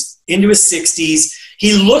know, he's into his 60s.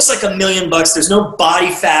 He looks like $1 million. There's no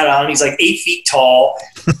body fat on him. He's like 8 feet tall.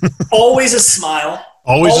 Always a smile.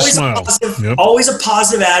 Always a smile. Always a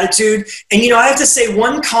positive attitude. And, you know, I have to say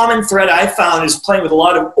one common thread I found is playing with a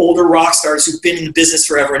lot of older rock stars who've been in the business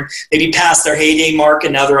forever and maybe past their heyday mark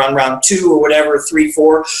and now they're on round 2 or whatever, 3,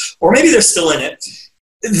 4, or maybe they're still in it.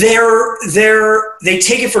 They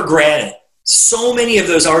take it for granted. So many of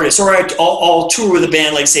those artists, or I'll tour with a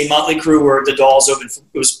band like, say, Motley Crue, or the Dolls it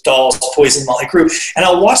was Dolls, Poison, Motley Crue, and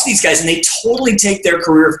I'll watch these guys, and they totally take their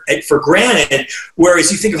career for granted,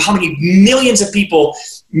 whereas you think of how many millions of people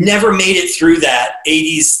never made it through that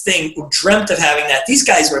 80s thing, who dreamt of having that. These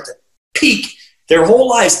guys were at the peak their whole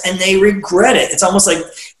lives, and they regret it. It's almost like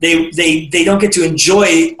they don't get to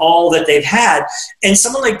enjoy all that they've had. And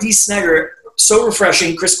someone like Dee Snider, so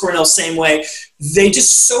refreshing. Chris Cornell, same way. They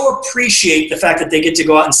just so appreciate the fact that they get to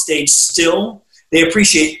go out on stage still. They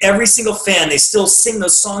appreciate every single fan. They still sing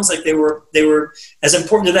those songs like they were as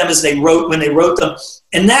important to them as they wrote when they wrote them.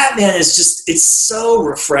 And that, man, is just, it's so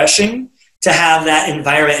refreshing to have that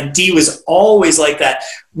environment. And Dee was always like that.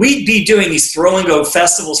 We'd be doing these throw and go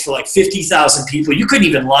festivals for like 50,000 people. You couldn't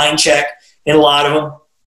even line check in a lot of them.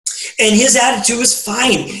 And his attitude was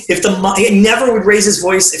fine. He never would raise his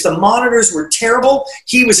voice. If the monitors were terrible,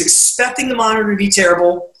 he was expecting the monitor to be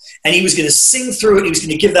terrible, and he was going to sing through it. He was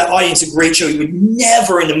going to give that audience a great show. He would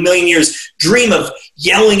never in a million years dream of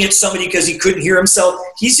yelling at somebody because he couldn't hear himself.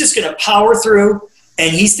 He's just going to power through,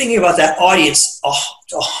 and he's thinking about that audience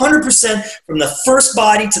 100% from the first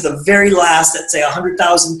body to the very last, let's say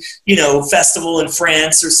 100,000, you know, festival in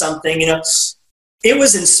France or something, you know. It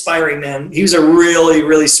was inspiring, man. He was a really,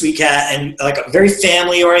 really sweet cat and like a very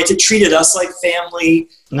family-oriented, treated us like family.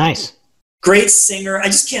 Nice. Great singer. I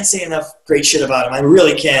just can't say enough great shit about him. I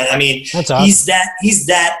really can't. I mean, that's awesome. He's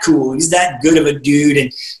that cool. He's that good of a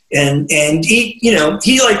dude. And he, you know,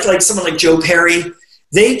 he like someone like Joe Perry.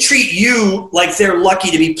 They treat you like they're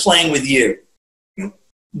lucky to be playing with you.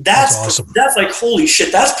 That's awesome. That's like, holy shit,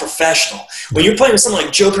 that's professional. When you're playing with someone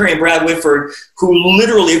like Joe Perry and Brad Whitford, who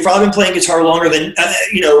literally have probably been playing guitar longer than,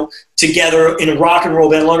 you know, together in a rock and roll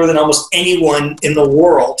band, longer than almost anyone in the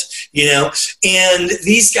world, you know. And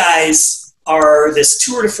these guys are this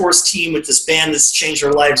tour de force team with this band that's changed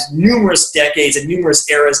their lives numerous decades and numerous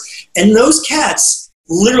eras. And those cats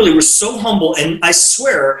literally were so humble, and I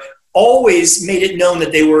swear always made it known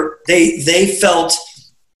that they felt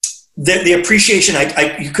the appreciation.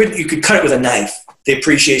 You could cut it with a knife. The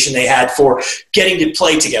appreciation they had for getting to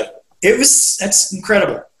play together. That's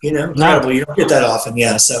incredible. You know, incredible. No. You don't get that often.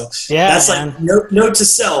 Yeah. So that's man. Like note to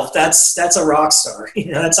self. That's a rock star.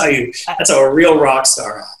 You know, that's how a real rock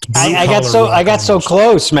star. I got so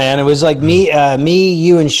close, man. It was like me,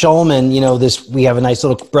 you and Shulman, you know, we have a nice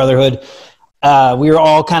little brotherhood. We were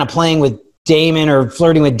all kind of playing with Damon or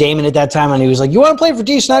flirting with Damon at that time, and he was like, "You want to play for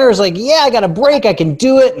Dee Snider?" I was like, "Yeah, I got a break. I can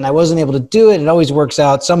do it." And I wasn't able to do it. It always works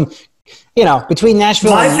out. You know, between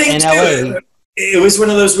Nashville and LA. it was one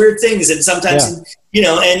of those weird things. And sometimes, you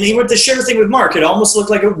know, and even with the Cher thing with Mark, it almost looked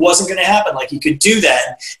like it wasn't going to happen. Like he could do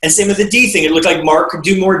that. And same with the D thing. It looked like Mark could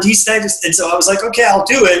do more D styles. And so I was like, okay, I'll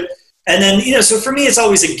do it. And then, you know, so for me, it's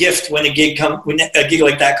always a gift when a gig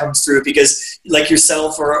like that comes through, because like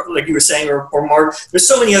yourself, or like you were saying, or Mark, there's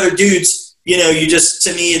so many other dudes, you know, you just,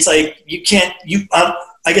 to me, it's like, you can't,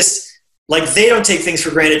 I guess, like they don't take things for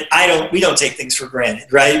granted. We don't take things for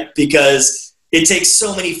granted, right? Because it takes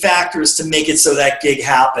so many factors to make it so that gig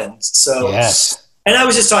happens. So, yes. And I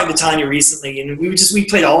was just talking to Tanya recently, and we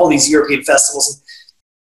played all these European festivals,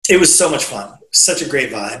 and it was so much fun. Such a great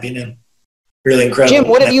vibe, you know. Really incredible. Jim,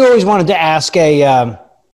 what have you always wanted to ask a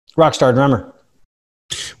rock star drummer?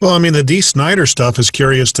 Well, I mean, the Dee Snider stuff is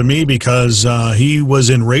curious to me because he was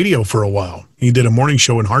in radio for a while. He did a morning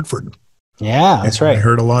show in Hartford. Yeah, that's right. I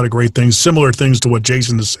heard a lot of great things, similar things to what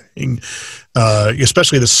Jason is saying,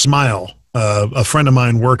 especially the smile. A friend of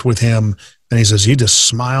mine worked with him, and he says he just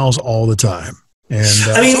smiles all the time. And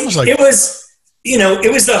I mean, it was, you know,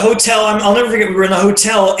 it was the hotel. I'll never forget, we were in the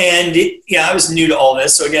hotel, and I was new to all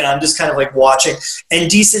this. So again, I'm just kind of like watching. And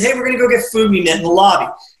Dee said, hey, we're going to go get food. We met in the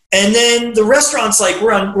lobby. And then the restaurant's like,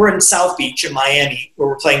 we're in South Beach in Miami, where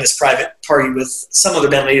we're playing this private party with some other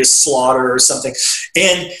band, maybe Slaughter or something.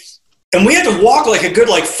 And we had to walk like a good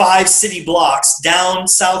 5 city blocks down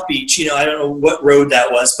South Beach. You know, I don't know what road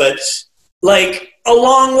that was, but like a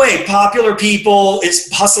long way. Popular people.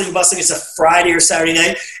 It's hustling, bustling. It's a Friday or Saturday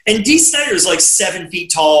night. And Dee Snider is like 7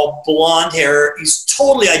 feet tall, blonde hair. He's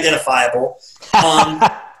totally identifiable.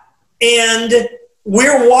 And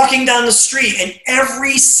we're walking down the street, and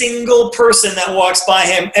every single person that walks by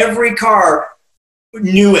him, every car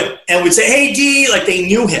knew him and would say, hey, Dee, like they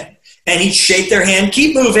knew him. And he'd shake their hand,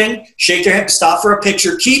 keep moving, shake their hand, stop for a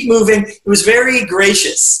picture, keep moving. It was very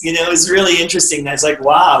gracious. You know, it was really interesting. I was like,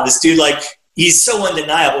 wow, this dude, like, he's so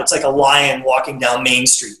undeniable. It's like a lion walking down Main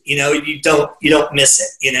Street. You know, you don't miss it,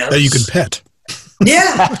 you know. That you can pet.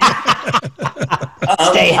 Yeah.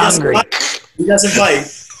 Stay hungry. He doesn't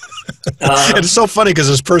bite. It's so funny because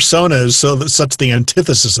his persona is such the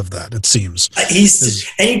antithesis of that, it seems. And he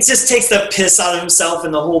just takes the piss out of himself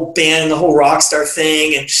and the whole band and the whole rock star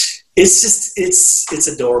thing, and it's just it's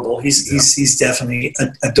adorable. He's definitely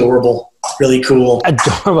adorable, really cool.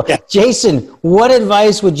 Adorable. Yeah. Jason, what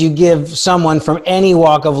advice would you give someone from any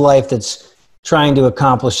walk of life that's trying to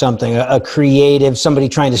accomplish something? A creative, somebody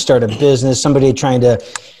trying to start a business, somebody trying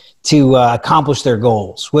to accomplish their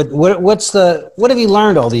goals. What have you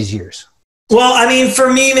learned all these years? Well, I mean,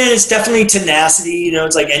 for me, man, it's definitely tenacity. You know,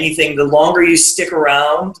 it's like anything. The longer you stick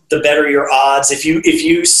around, the better your odds. If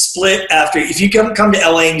you split if you come to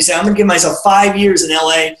LA and you say, I'm going to give myself 5 years in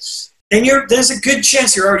LA, then there's a good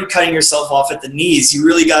chance you're already cutting yourself off at the knees. You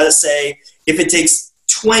really got to say, if it takes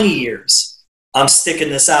 20 years, I'm sticking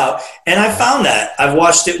this out. And I found that. I've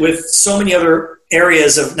watched it with so many other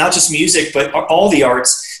areas of not just music, but all the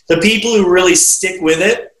arts. The people who really stick with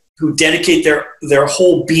it, who dedicate their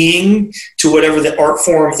whole being to whatever the art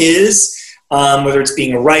form is, whether it's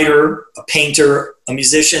being a writer, a painter, a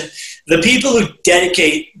musician, the people who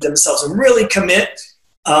dedicate themselves and really commit,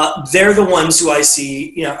 they're the ones who I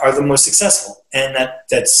see, you know, are the most successful. And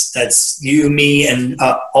that's you, me, and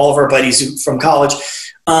all of our buddies from college.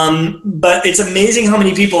 But it's amazing how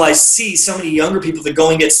many people I see, so many younger people, the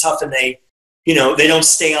going gets tough and they don't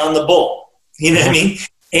stay on the bull. You know what I mean?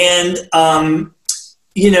 And,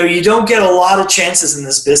 you know, you don't get a lot of chances in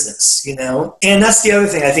this business, you know, and that's the other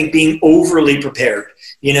thing. I think being overly prepared,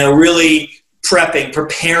 you know, really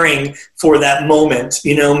preparing for that moment,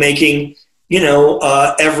 you know, making, you know,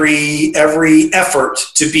 every effort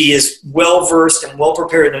to be as well-versed and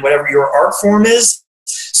well-prepared in whatever your art form is,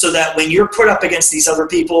 so that when you're put up against these other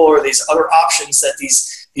people or these other options that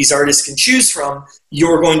these artists can choose from,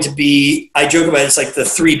 you're going to be, I joke about it, it's like the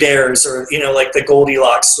 3 bears, or, you know, like the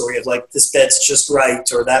Goldilocks story of like, this bed's just right,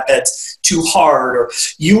 or that bed's too hard, or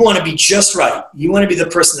you want to be just right. You want to be the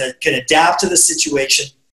person that can adapt to the situation.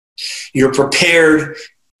 You're prepared,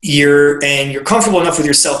 you're comfortable enough with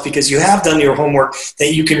yourself because you have done your homework,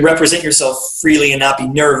 that you can represent yourself freely and not be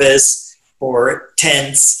nervous or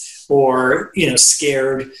tense or, you know,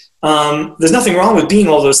 scared. There's nothing wrong with being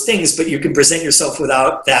all those things, but you can present yourself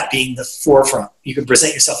without that being the forefront. You can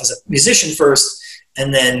present yourself as a musician first,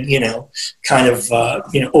 and then, you know, kind of,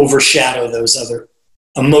 you know, overshadow those other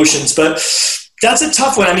emotions. But that's a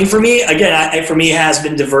tough one. I mean, for me, again, for me, it has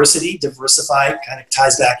been diversify, kind of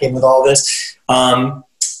ties back in with all this.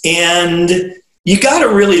 And you got to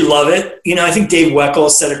really love it. You know, I think Dave Weckl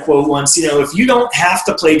said a quote once, you know, if you don't have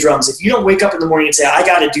to play drums, if you don't wake up in the morning and say, I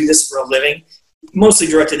got to do this for a living, mostly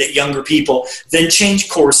directed at younger people, then change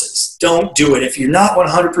courses. Don't do it. If you're not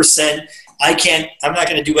 100% I'm not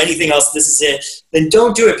going to do anything else. This is it. Then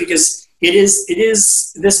don't do it, because this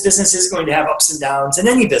business is going to have ups and downs in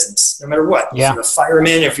any business, no matter what. Yeah. If you're a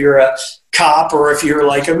fireman, if you're a cop, or if you're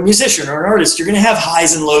like a musician or an artist, you're going to have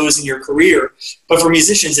highs and lows in your career. But for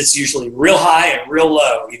musicians, it's usually real high and real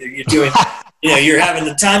low. Either you're doing, you're having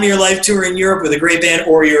the time of your life touring Europe with a great band,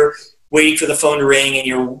 or you're waiting for the phone to ring and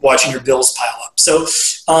you're watching your bills pile up. So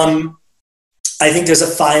I think there's a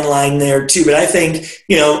fine line there too. But I think,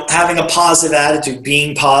 having a positive attitude,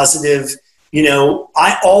 being positive,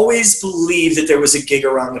 I always believed that there was a gig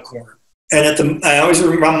around the corner. And I always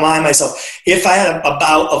remind myself, if I had a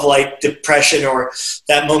bout of like depression, or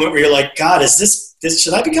that moment where you're like, God, is this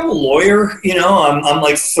should I become a lawyer? I'm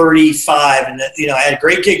like 35, and I had a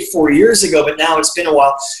great gig 4 years ago, but now it's been a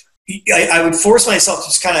while. I would force myself to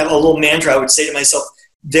just kind of have a little mantra. I would say to myself,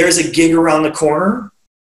 there's a gig around the corner,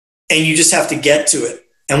 and you just have to get to it.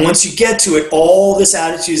 And once you get to it, all this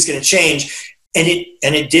attitude is going to change. And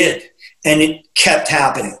it did. And it kept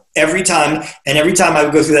happening every time. And every time I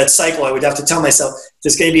would go through that cycle, I would have to tell myself,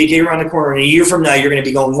 there's going to be a gig around the corner. And a year from now, you're going to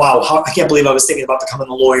be going, wow, I can't believe I was thinking about becoming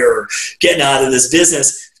a lawyer or getting out of this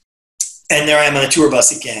business. And there I am on a tour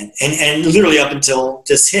bus again. And literally up until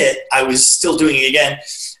this hit, I was still doing it again.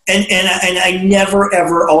 And I never,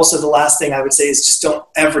 ever, also the last thing I would say is just don't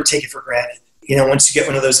ever take it for granted. Once you get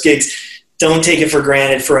one of those gigs, don't take it for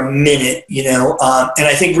granted for a minute, and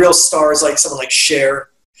I think real stars like someone like Cher,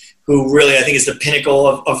 who really I think is the pinnacle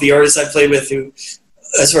of the artists I played with, who,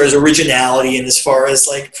 as far as originality and as far as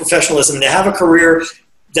like professionalism, and to have a career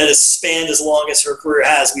that has spanned as long as her career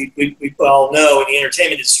has, we all know in the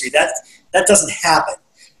entertainment industry that doesn't happen.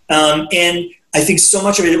 And I think so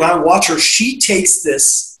much of it, when I watch her, she takes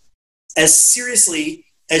this as seriously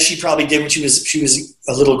as she probably did when she was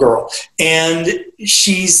a little girl, and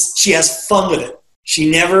she has fun with it. She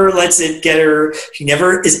never lets it get her. She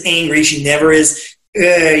never is angry. She never is,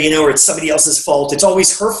 or it's somebody else's fault. It's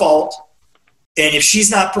always her fault. And if she's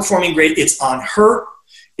not performing great, it's on her.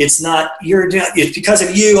 It's not it's because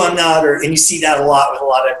of you. I'm not. And you see that a lot with a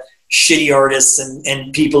lot of shitty artists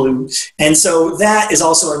and people who. And so that is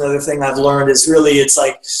also another thing I've learned is really it's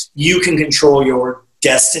like you can control your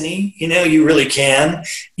destiny. You really can.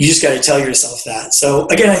 You just got to tell yourself that. So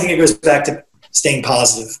again, I think it goes back to staying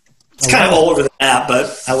positive. It's kind of all over the map,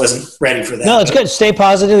 but I wasn't ready for that. No, it's good. Stay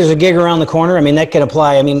positive. There's a gig around the corner. I mean, that could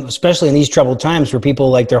apply. I mean, especially in these troubled times where people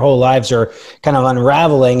like their whole lives are kind of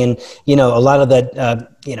unraveling. And, a lot of that,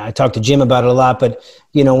 I talk to Jim about it a lot, but,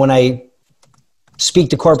 when I speak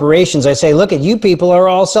to corporations, I say, look, you people are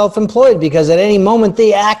all self-employed because at any moment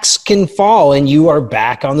the axe can fall and you are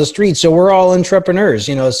back on the street. So we're all entrepreneurs,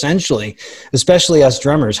 essentially, especially us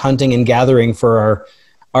drummers hunting and gathering for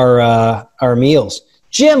our meals.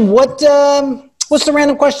 Jim, what's the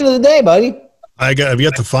random question of the day, buddy? I've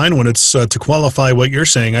yet to find one. It's to qualify what you're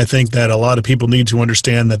saying. I think that a lot of people need to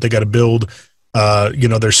understand that they got to build,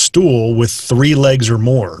 their stool with 3 legs or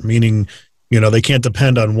more, meaning, they can't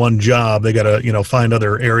depend on one job. They got to, find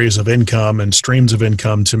other areas of income and streams of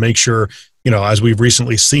income to make sure, as we've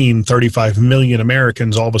recently seen, 35 million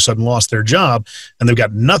Americans all of a sudden lost their job and they've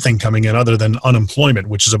got nothing coming in other than unemployment,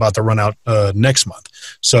 which is about to run out next month.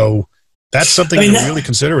 So that's something to really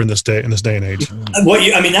consider in this day and age.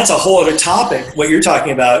 That's a whole other topic, what you're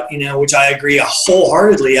talking about, which I agree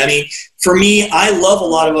wholeheartedly. I mean, for me, I love a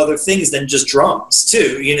lot of other things than just drums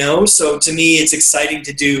too, So to me, it's exciting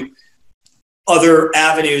to do other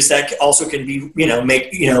avenues that also can be,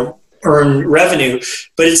 earn revenue.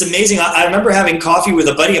 But it's amazing. I remember having coffee with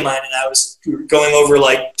a buddy of mine and I was going over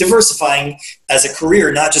like diversifying as a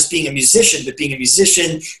career, not just being a musician, but being a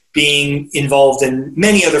musician, being involved in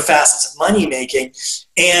many other facets of money making.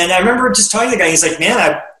 And I remember just talking to the guy, he's like,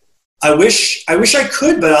 man, I wish I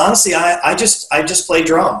could, but honestly, I just play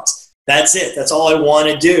drums. That's it. That's all I want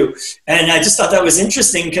to do. And I just thought that was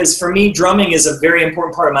interesting because for me, drumming is a very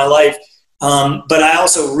important part of my life. But I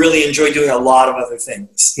also really enjoy doing a lot of other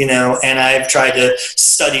things, and I've tried to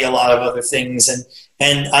study a lot of other things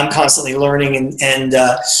and I'm constantly learning. And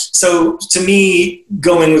so to me,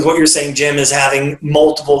 going with what you're saying, Jim, is having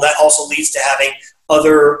multiple, that also leads to having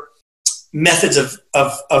other methods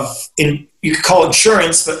you could call it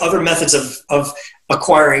insurance, but other methods of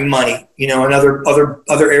acquiring money, and other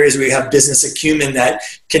areas where you have business acumen that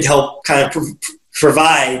can help kind of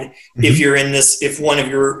provide if you're in this, if one of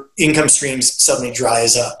your income streams suddenly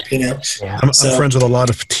dries up, Yeah. I'm friends with a lot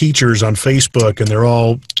of teachers on Facebook and they're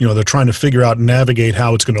all, they're trying to figure out and navigate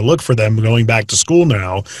how it's going to look for them going back to school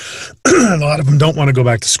now. A lot of them don't want to go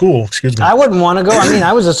back to school. Excuse me. I wouldn't want to go. I mean,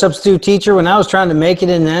 I was a substitute teacher when I was trying to make it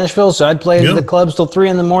in Nashville. So I'd play at the clubs till 3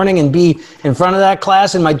 a.m. and be in front of that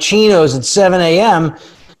class in my chinos at 7 a.m.,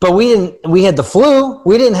 but we had the flu.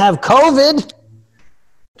 We didn't have COVID,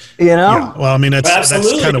 you know? Yeah. Well, I mean, that's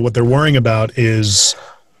kind of what they're worrying about is,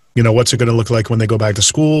 you know, what's it going to look like when they go back to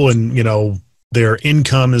school, and, you know, their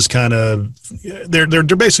income is kind of, they're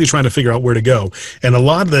basically trying to figure out where to go. And a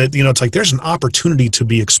lot of the, you know, it's like there's an opportunity to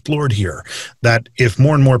be explored here, that if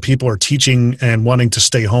more and more people are teaching and wanting to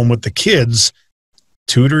stay home with the kids,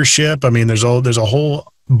 tutorship, I mean, there's a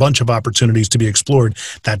whole bunch of opportunities to be explored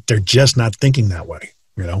that they're just not thinking that way,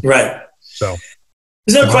 you know? Right. So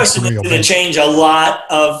there's no question it's going to change a lot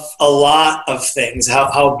of things,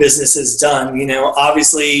 how business is done, you know,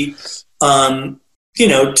 obviously, you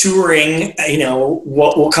know, touring, you know,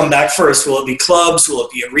 what will come back first? Will it be clubs? Will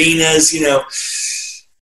it be arenas? You know,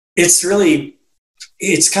 it's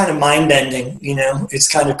kind of mind bending, you know, it's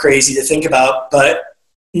kind of crazy to think about, but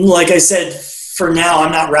like I said, for now,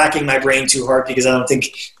 I'm not racking my brain too hard because I don't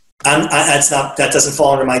think that doesn't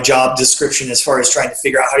fall under my job description as far as trying to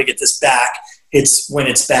figure out how to get this back. It's when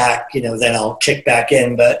it's back, you know, then I'll kick back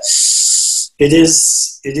in, but it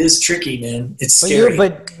is tricky, man. It's scary.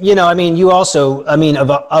 But you know, I mean, you also, I mean,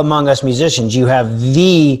 among us musicians, you have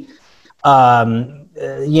the,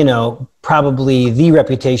 you know, probably the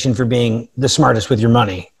reputation for being the smartest with your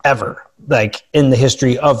money ever, like in the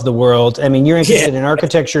history of the world. I mean, you're interested in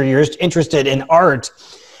architecture, you're interested in art,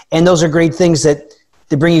 and those are great things that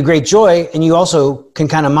bring you great joy, and you also can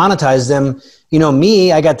kind of monetize them. You know,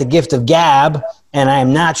 me, I got the gift of gab, and I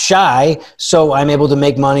am not shy, so I'm able to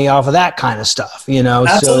make money off of that kind of stuff, you know?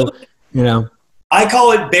 Absolutely. So, you know. I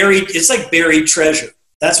call it it's like buried treasure.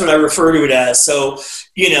 That's what I refer to it as. So,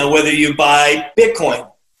 you know, whether you buy Bitcoin,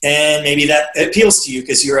 and maybe that appeals to you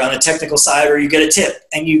because you're on a technical side, or you get a tip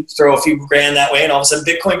and you throw a few grand that way, and all of a sudden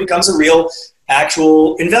Bitcoin becomes a real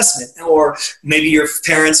actual investment. Or maybe your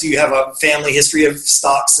parents, you have a family history of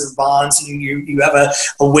stocks or bonds, and you have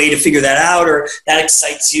a way to figure that out, or that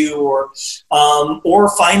excites you, or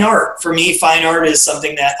fine art. For me, fine art is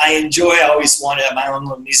something that I enjoy. I always wanted to have my own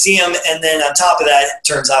little museum. And then on top of that, it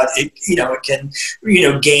turns out it can, you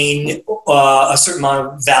know, gain a certain amount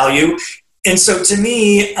of value. And so to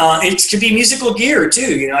me, it could be musical gear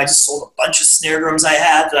too. You know, I just sold a bunch of snare drums I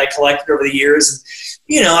had that I collected over the years. And,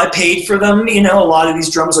 you know, I paid for them. You know, a lot of these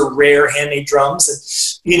drums are rare handmade drums.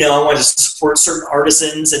 And, you know, I wanted to support certain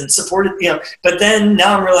artisans and support it, you know. But then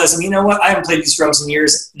now I'm realizing, you know what, I haven't played these drums in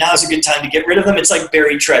years. Now's a good time to get rid of them. It's like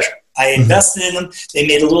buried treasure. I invested in them. They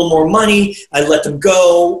made a little more money. I let them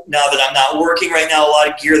go now that I'm not working right now. A lot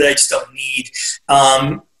of gear that I just don't need.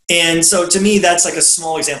 And so to me, that's like a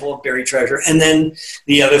small example of buried treasure. And then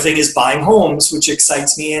the other thing is buying homes, which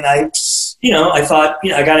excites me. And I thought,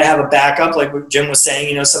 you know, I got to have a backup, like what Jim was saying,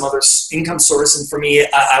 you know, some other income source. And for me,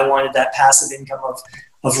 I wanted that passive income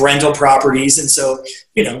of rental properties. And so,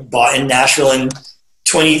 you know, bought in Nashville in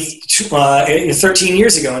 13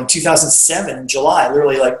 years ago, in 2007, in July,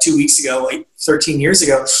 literally like 2 weeks ago, like 13 years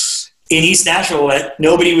ago, in East Nashville, that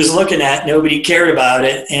nobody was looking at, nobody cared about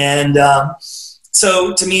it. And,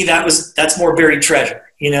 so to me, that's more buried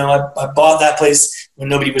treasure. You know, I bought that place when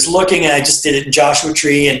nobody was looking, and I just did it in Joshua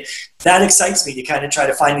Tree. And that excites me to kind of try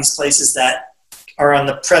to find these places that are on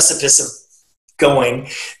the precipice of going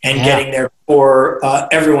and getting there before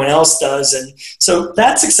everyone else does. And so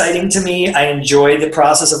that's exciting to me. I enjoy the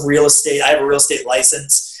process of real estate. I have a real estate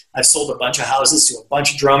license. I've sold a bunch of houses to a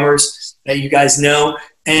bunch of drummers that you guys know.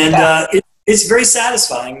 And it's very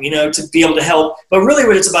satisfying, you know, to be able to help. But really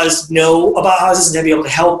what it's about is to know about houses and to be able to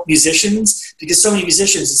help musicians, because so many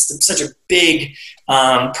musicians, it's such a big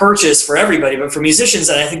purchase for everybody. But for musicians,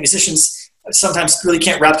 and I think musicians sometimes really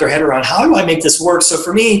can't wrap their head around, how do I make this work? So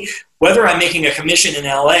for me, whether I'm making a commission in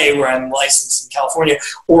LA where I'm licensed in California,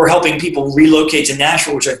 or helping people relocate to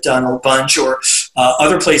Nashville, which I've done a bunch, or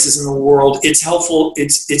other places in the world, it's helpful.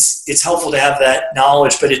 It's helpful to have that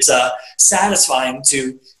knowledge, but it's satisfying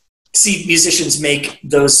to see musicians make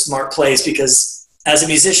those smart plays, because as a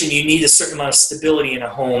musician, you need a certain amount of stability in a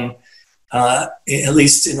home. At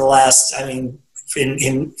least in the last, I mean,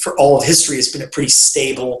 for all of history, it's been a pretty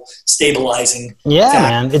stabilizing. Yeah,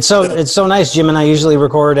 fact. man, it's so nice. Jim and I usually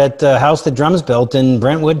record at the house that Drums built in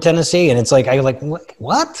Brentwood, Tennessee, and it's like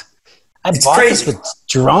what? It's bought crazy. This with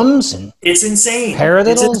drums and it's insane.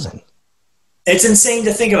 Paradiddles. It's insane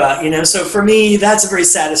to think about, you know. So for me, that's a very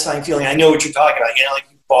satisfying feeling. I know what you're talking about, you know, like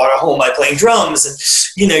you bought a home by playing drums, and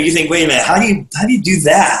you know, you think, wait a minute, how do you do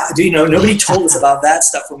that? You know, nobody told us about that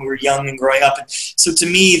stuff when we were young and growing up. And so to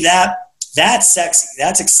me, that's sexy.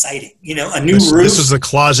 That's exciting. You know, a new roof. This is the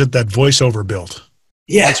closet that voiceover built.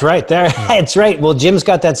 Yeah, that's right. There, that's right. Well, Jim's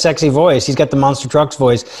got that sexy voice. He's got the Monster Trucks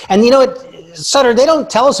voice, and you know what? Sutter, they don't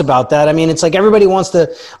tell us about that. I mean, it's like everybody wants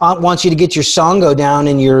you to get your songo down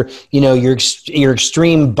and your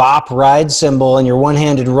extreme bop ride cymbal and your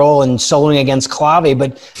one-handed roll and soloing against clave,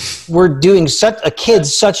 but we're doing such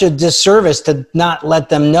a disservice to not let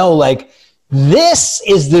them know, like, this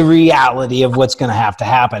is the reality of what's going to have to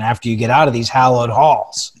happen after you get out of these hallowed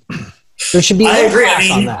halls. There should be I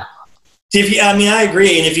agree. on that. I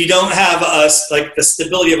agree. And if you don't have the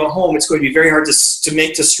stability of a home, it's going to be very hard to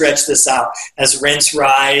stretch this out. As rents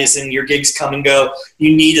rise and your gigs come and go,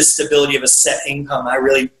 you need a stability of a set income. I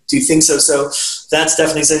really do think so. So that's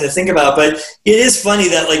definitely something to think about. But it is funny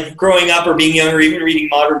that, like, growing up or being younger, even reading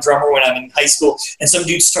Modern Drummer when I'm in high school, and some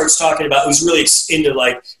dude starts talking about who's really into,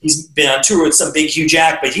 like, he's been on tour with some big huge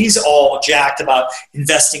act, but he's all jacked about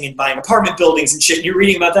investing and buying apartment buildings and shit. And you're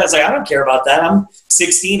reading about that. It's like, I don't care about that. I'm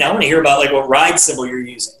 16. I want to hear about, like, what ride cymbal you're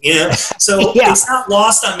using, you know? So It's not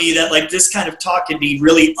lost on me that, like, this kind of talk can be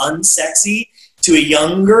really unsexy to a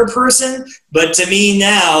younger person, but to me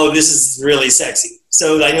now, this is really sexy.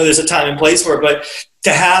 So I know there's a time and place for it, but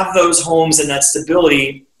to have those homes and that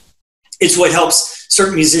stability, it's what helps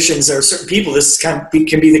certain musicians or certain people. This can be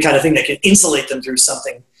the kind of thing that can insulate them through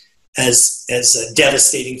something as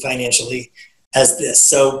devastating financially as this.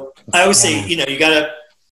 So I always say, you gotta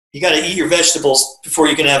eat your vegetables before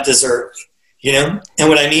you can have dessert, And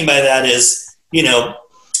what I mean by that is, you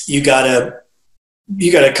gotta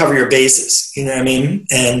cover your bases, you know what I mean?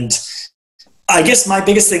 And I guess my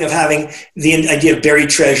biggest thing of having the idea of buried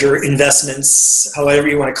treasure, investments, however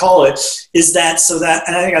you want to call it, is that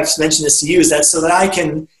and I think I've mentioned this to you, is that so that I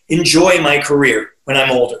can enjoy my career when I'm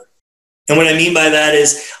older. And what I mean by that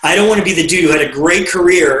is I don't want to be the dude who had a great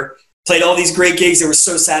career, played all these great gigs that were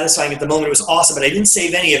so satisfying at the moment, it was awesome, but I didn't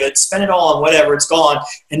save any of it, spent it all on whatever, it's gone,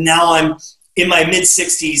 and now I'm in my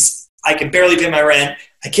mid-60s, I can barely pay my rent,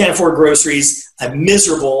 I can't afford groceries, I'm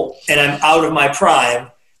miserable, and I'm out of my prime.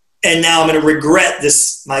 And now I'm going to regret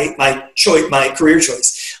this, my career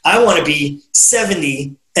choice. I want to be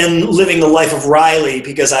 70 and living the life of Riley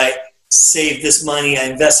because I saved this money, I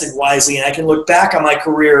invested wisely, and I can look back on my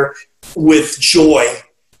career with joy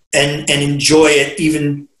and enjoy it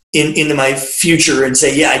even into my future and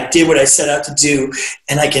say, yeah, I did what I set out to do,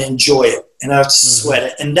 and I can enjoy it, and I don't have to sweat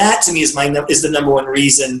it. And that to me is the number one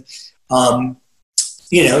reason.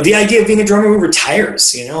 The idea of being a drummer who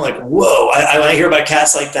retires, like, whoa, I want to hear about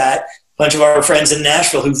cats like that. A bunch of our friends in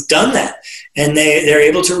Nashville who've done that, and they're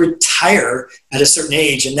able to retire at a certain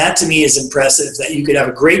age. And that to me is impressive, that you could have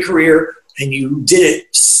a great career and you did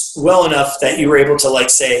it well enough that you were able to, like,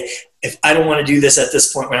 say, if I don't want to do this at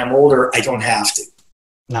this point when I'm older, I don't have to.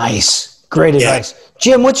 Nice. Great advice.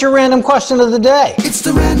 Jim, what's your random question of the day? It's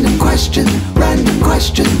the random question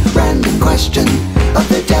of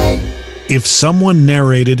the day. If someone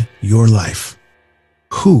narrated your life,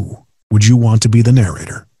 who would you want to be the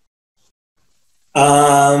narrator?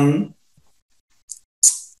 Wow,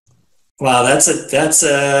 that's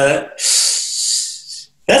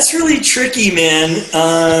really tricky, man.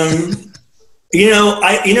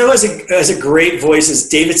 As a great voice is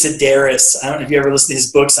David Sedaris. I don't know if you ever listened to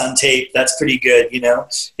his books on tape. That's pretty good.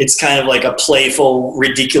 It's kind of like a playful,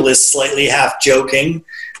 ridiculous, slightly half joking.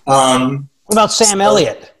 What about Sam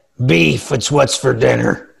Elliott? Beef, it's what's for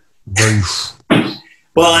dinner. Beef.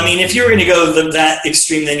 Well, I mean, if you were going to go that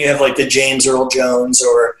extreme, then you have like the James Earl Jones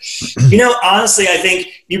or, honestly, I think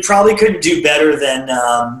you probably couldn't do better than,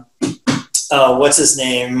 what's his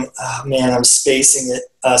name? Oh, man, I'm spacing it.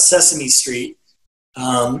 Sesame Street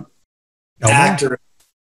actor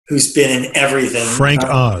who's been in everything. Frank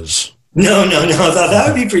Oz. No. I thought that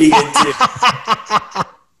would be pretty good too.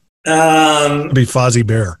 It'd be Fozzie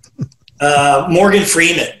Bear. Morgan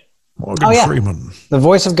Freeman. Freeman. The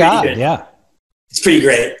voice of God, yeah. It's pretty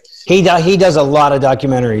great. He does a lot of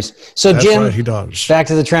documentaries. So That's Jim, right, he does. Back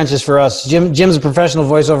to the trenches for us. Jim's a professional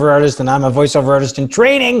voiceover artist, and I'm a voiceover artist in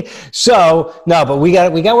training. So but we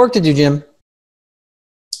got work to do, Jim.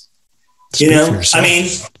 I mean,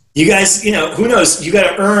 you guys, who knows? You got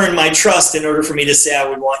to earn my trust in order for me to say I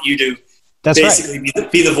would want you to basically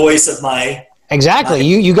be the voice of my. Exactly.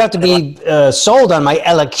 You got to be sold on my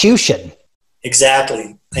elocution.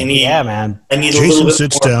 Exactly. Jason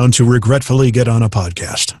sits down to regretfully get on a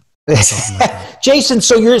podcast. Jason,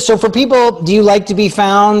 so for people, do you like to be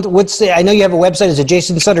found? I know you have a website. Is it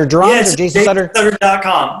Jason Sutter Drums or Jason Sutter?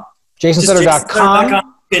 JasonSutter.com.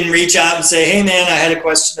 JasonSutter.com. You can reach out and say, hey man, I had a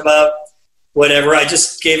question about whatever. I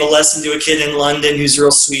just gave a lesson to a kid in London who's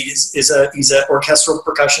real sweet. He's an orchestral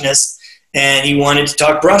percussionist, and he wanted to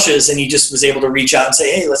talk brushes, and he just was able to reach out and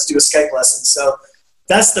say, hey, let's do a Skype lesson. So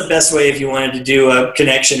that's the best way if you wanted to do a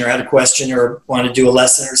connection or had a question or want to do a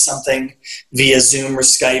lesson or something via Zoom or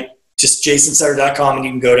Skype just jasonsutter.com, and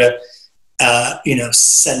you can go to,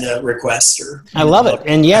 send a request. I love it.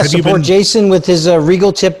 And support Jason with his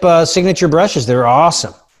Regal Tip signature brushes. They're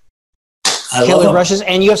awesome. Killer brushes.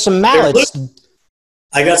 And you have some mallets.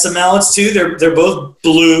 I got some mallets too. They're both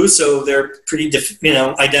blue, so they're pretty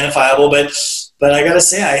identifiable. But I gotta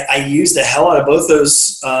say, I use the hell out of both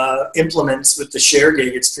those implements with the share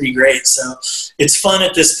gig. It's pretty great. So it's fun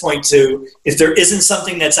at this point to, if there isn't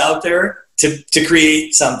something that's out there, to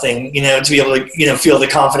create something, to be able to, feel the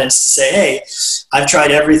confidence to say, hey, I've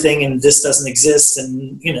tried everything and this doesn't exist.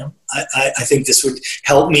 And, I think this would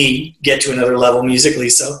help me get to another level musically.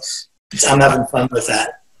 So I'm having fun with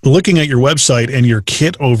that. Looking at your website and your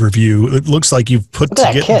kit overview, it looks like you've put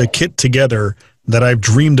the kit together that I've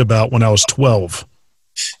dreamed about when I was 12.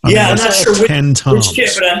 I'm not sure which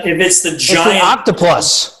kit, but if it's the giant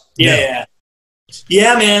Octopus.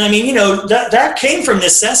 Yeah, man. I mean, that came from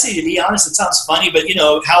necessity, to be honest. It sounds funny, but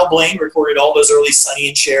Hal Blaine recorded all those early Sonny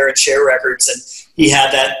and Cher records, and he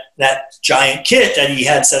had that giant kit that he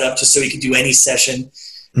had set up just so he could do any session,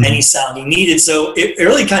 any sound he needed. So it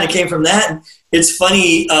really kind of came from that. And it's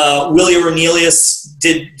funny, Willie Ornelius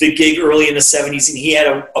did the gig early in the 70s, and he had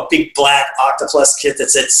a big black Octopus kit that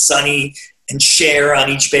said Sonny and Cher on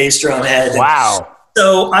each bass drum head. Wow.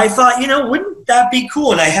 So I thought, wouldn't that be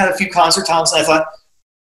cool? And I had a few concert toms, and I thought,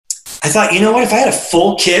 what, if I had a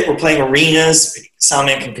full kit, we're playing arenas,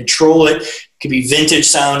 soundman can control it, could be vintage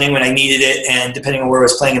sounding when I needed it, and depending on where I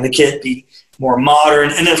was playing in the kit, be more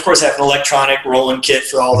modern. And then, of course, I have an electronic Roland kit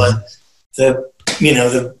for all the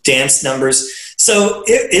dance numbers. So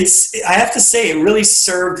I have to say, it really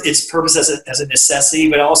served its purpose as a necessity,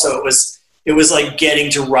 but also it was like getting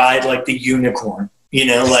to ride like the unicorn.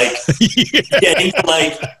 Getting to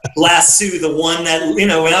lasso the one that, when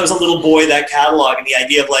I was a little boy, that catalog, and the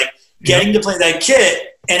idea of getting to play that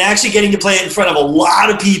kit and actually getting to play it in front of a lot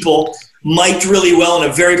of people, mic'd really well in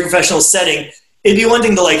a very professional setting. It'd be one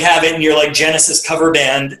thing to have it in your Genesis cover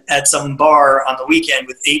band at some bar on the weekend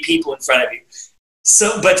with 8 people in front of you.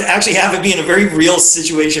 So, but to actually have it be in a very real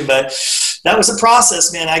situation, but that was a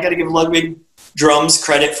process, man. I got to give Ludwig Drums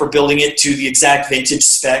credit for building it to the exact vintage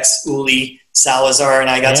specs. Uli Salazar and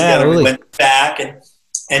I got together and went back and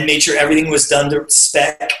made sure everything was done to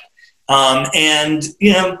spec.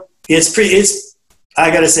 I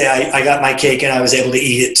got to say, I got my cake and I was able to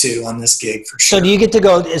eat it too on this gig for sure. So do you get to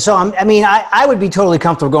go? So I would be totally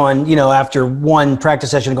comfortable going, after one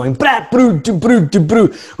practice session going, right?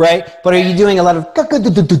 But are you doing a lot of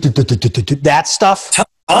that stuff?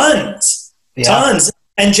 Tons.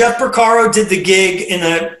 And Jeff Porcaro did the gig in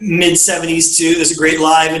the mid-'70s too. There's a great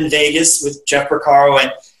live in Vegas with Jeff Porcaro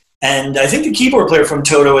and I think the keyboard player from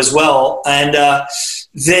Toto as well. And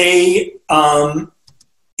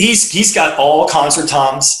he's got all concert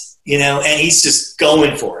toms, and he's just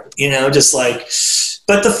going for it,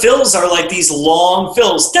 but the fills are like these long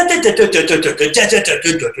fills, half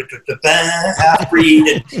breed,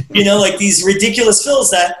 and, like these ridiculous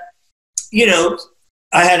fills that,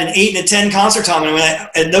 I had an 8 and a 10 concert tom,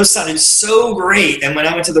 and those sounded so great. And when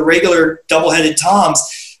I went to the regular double-headed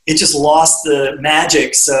toms, it just lost the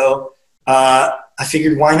magic. So I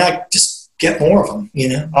figured, why not just get more of them?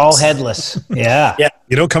 All headless. Yeah.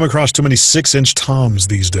 You don't come across too many 6-inch toms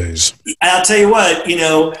these days. I'll tell you what,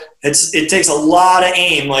 it takes a lot of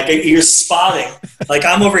aim. You're spotting.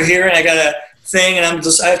 I'm over here and I got a thing, and I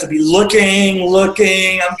have to be looking.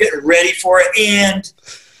 I'm getting ready for it,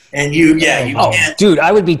 and you can't. Dude,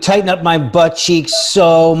 I would be tightening up my butt cheeks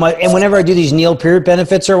so much. And whenever I do these Neil Peart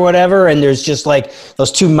benefits or whatever, and there's just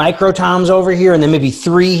those 2 micro toms over here, and then maybe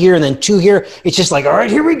 3 here, and then 2 here, it's just all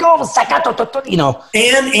right, here we go. And when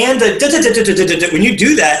you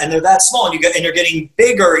do that, and they're that small, and you're getting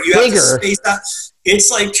bigger, you have to space out.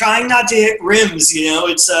 It's like trying not to hit rims. And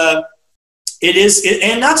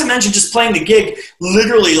not to mention just playing the gig,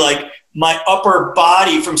 literally my upper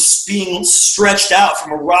body from being stretched out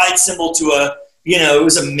from a ride cymbal to it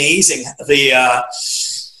was amazing. The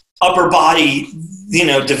upper body,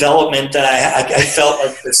 development that I felt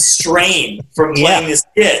like the strain from playing this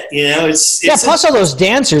kit, plus all those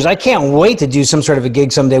dancers. I can't wait to do some sort of a gig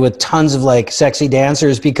someday with tons of sexy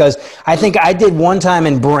dancers, because I think I did one time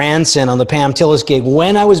in Branson on the Pam Tillis gig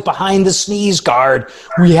when I was behind the sneeze guard.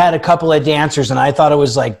 We had a couple of dancers and I thought it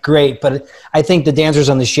was great, but I think the dancers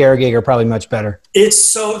on the Cher gig are probably much better.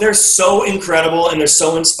 They're so incredible and they're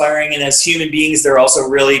so inspiring, and as human beings, they're also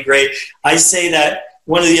really great. I say that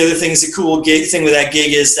one of the other things, the cool thing with that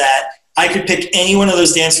gig is that I could pick any one of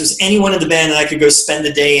those dancers, anyone in the band, and I could go spend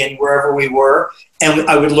the day in wherever we were, and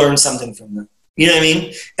I would learn something from them. You know what I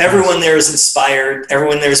mean? Everyone there is inspired.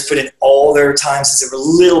 Everyone there has put in all their time since they were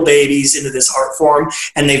little babies into this art form,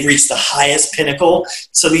 and they've reached the highest pinnacle.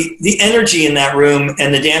 So the energy in that room,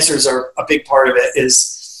 and the dancers are a big part of it,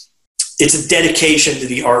 it's a dedication to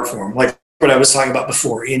the art form. Like what I was talking about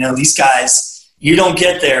before, you know, these guys, you don't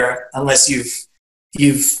get there unless you've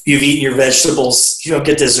eaten your vegetables. You don't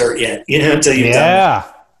get dessert yet, you know, until you've done it.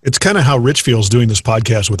 It's kind of how Rich feels doing this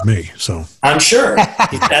podcast with me. So I'm sure at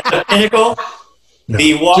the pinnacle. Yeah.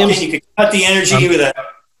 Be walking, you could cut the energy with a.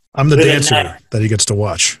 I'm the dancer that he gets to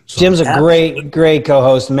watch. So. Jim's a great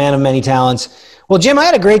co-host, man of many talents. Well, Jim, I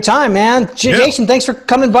had a great time, man. Jason, thanks for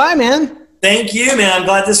coming by, man. Thank you, man. I'm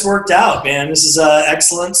glad this worked out, man. This is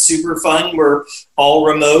excellent, super fun. We're all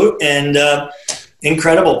remote and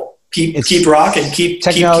incredible. Keep rocking.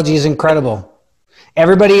 Technology is incredible.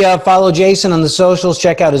 Everybody follow Jason on the socials.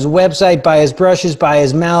 Check out his website. Buy his brushes. Buy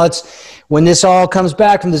his mallets. When this all comes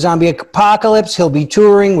back from the zombie apocalypse, he'll be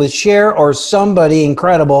touring with Cher or somebody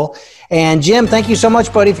incredible. And Jim, thank you so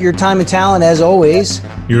much, buddy, for your time and talent, as always.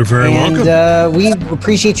 You're very welcome. And we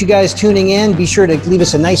appreciate you guys tuning in. Be sure to leave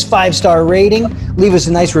us a nice 5-star rating. Leave us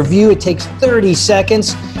a nice review. It takes 30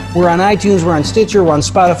 seconds. We're on iTunes. We're on Stitcher. We're on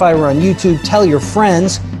Spotify. We're on YouTube. Tell your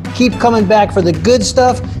friends. Keep coming back for the good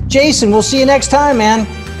stuff. Jason, we'll see you next time, man.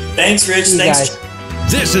 Thanks, Rich. Thanks, guys.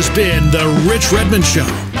 This has been The Rich Redmond Show.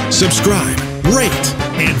 Subscribe, rate,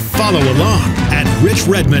 and follow along at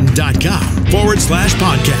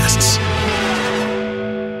richredmond.com/podcasts.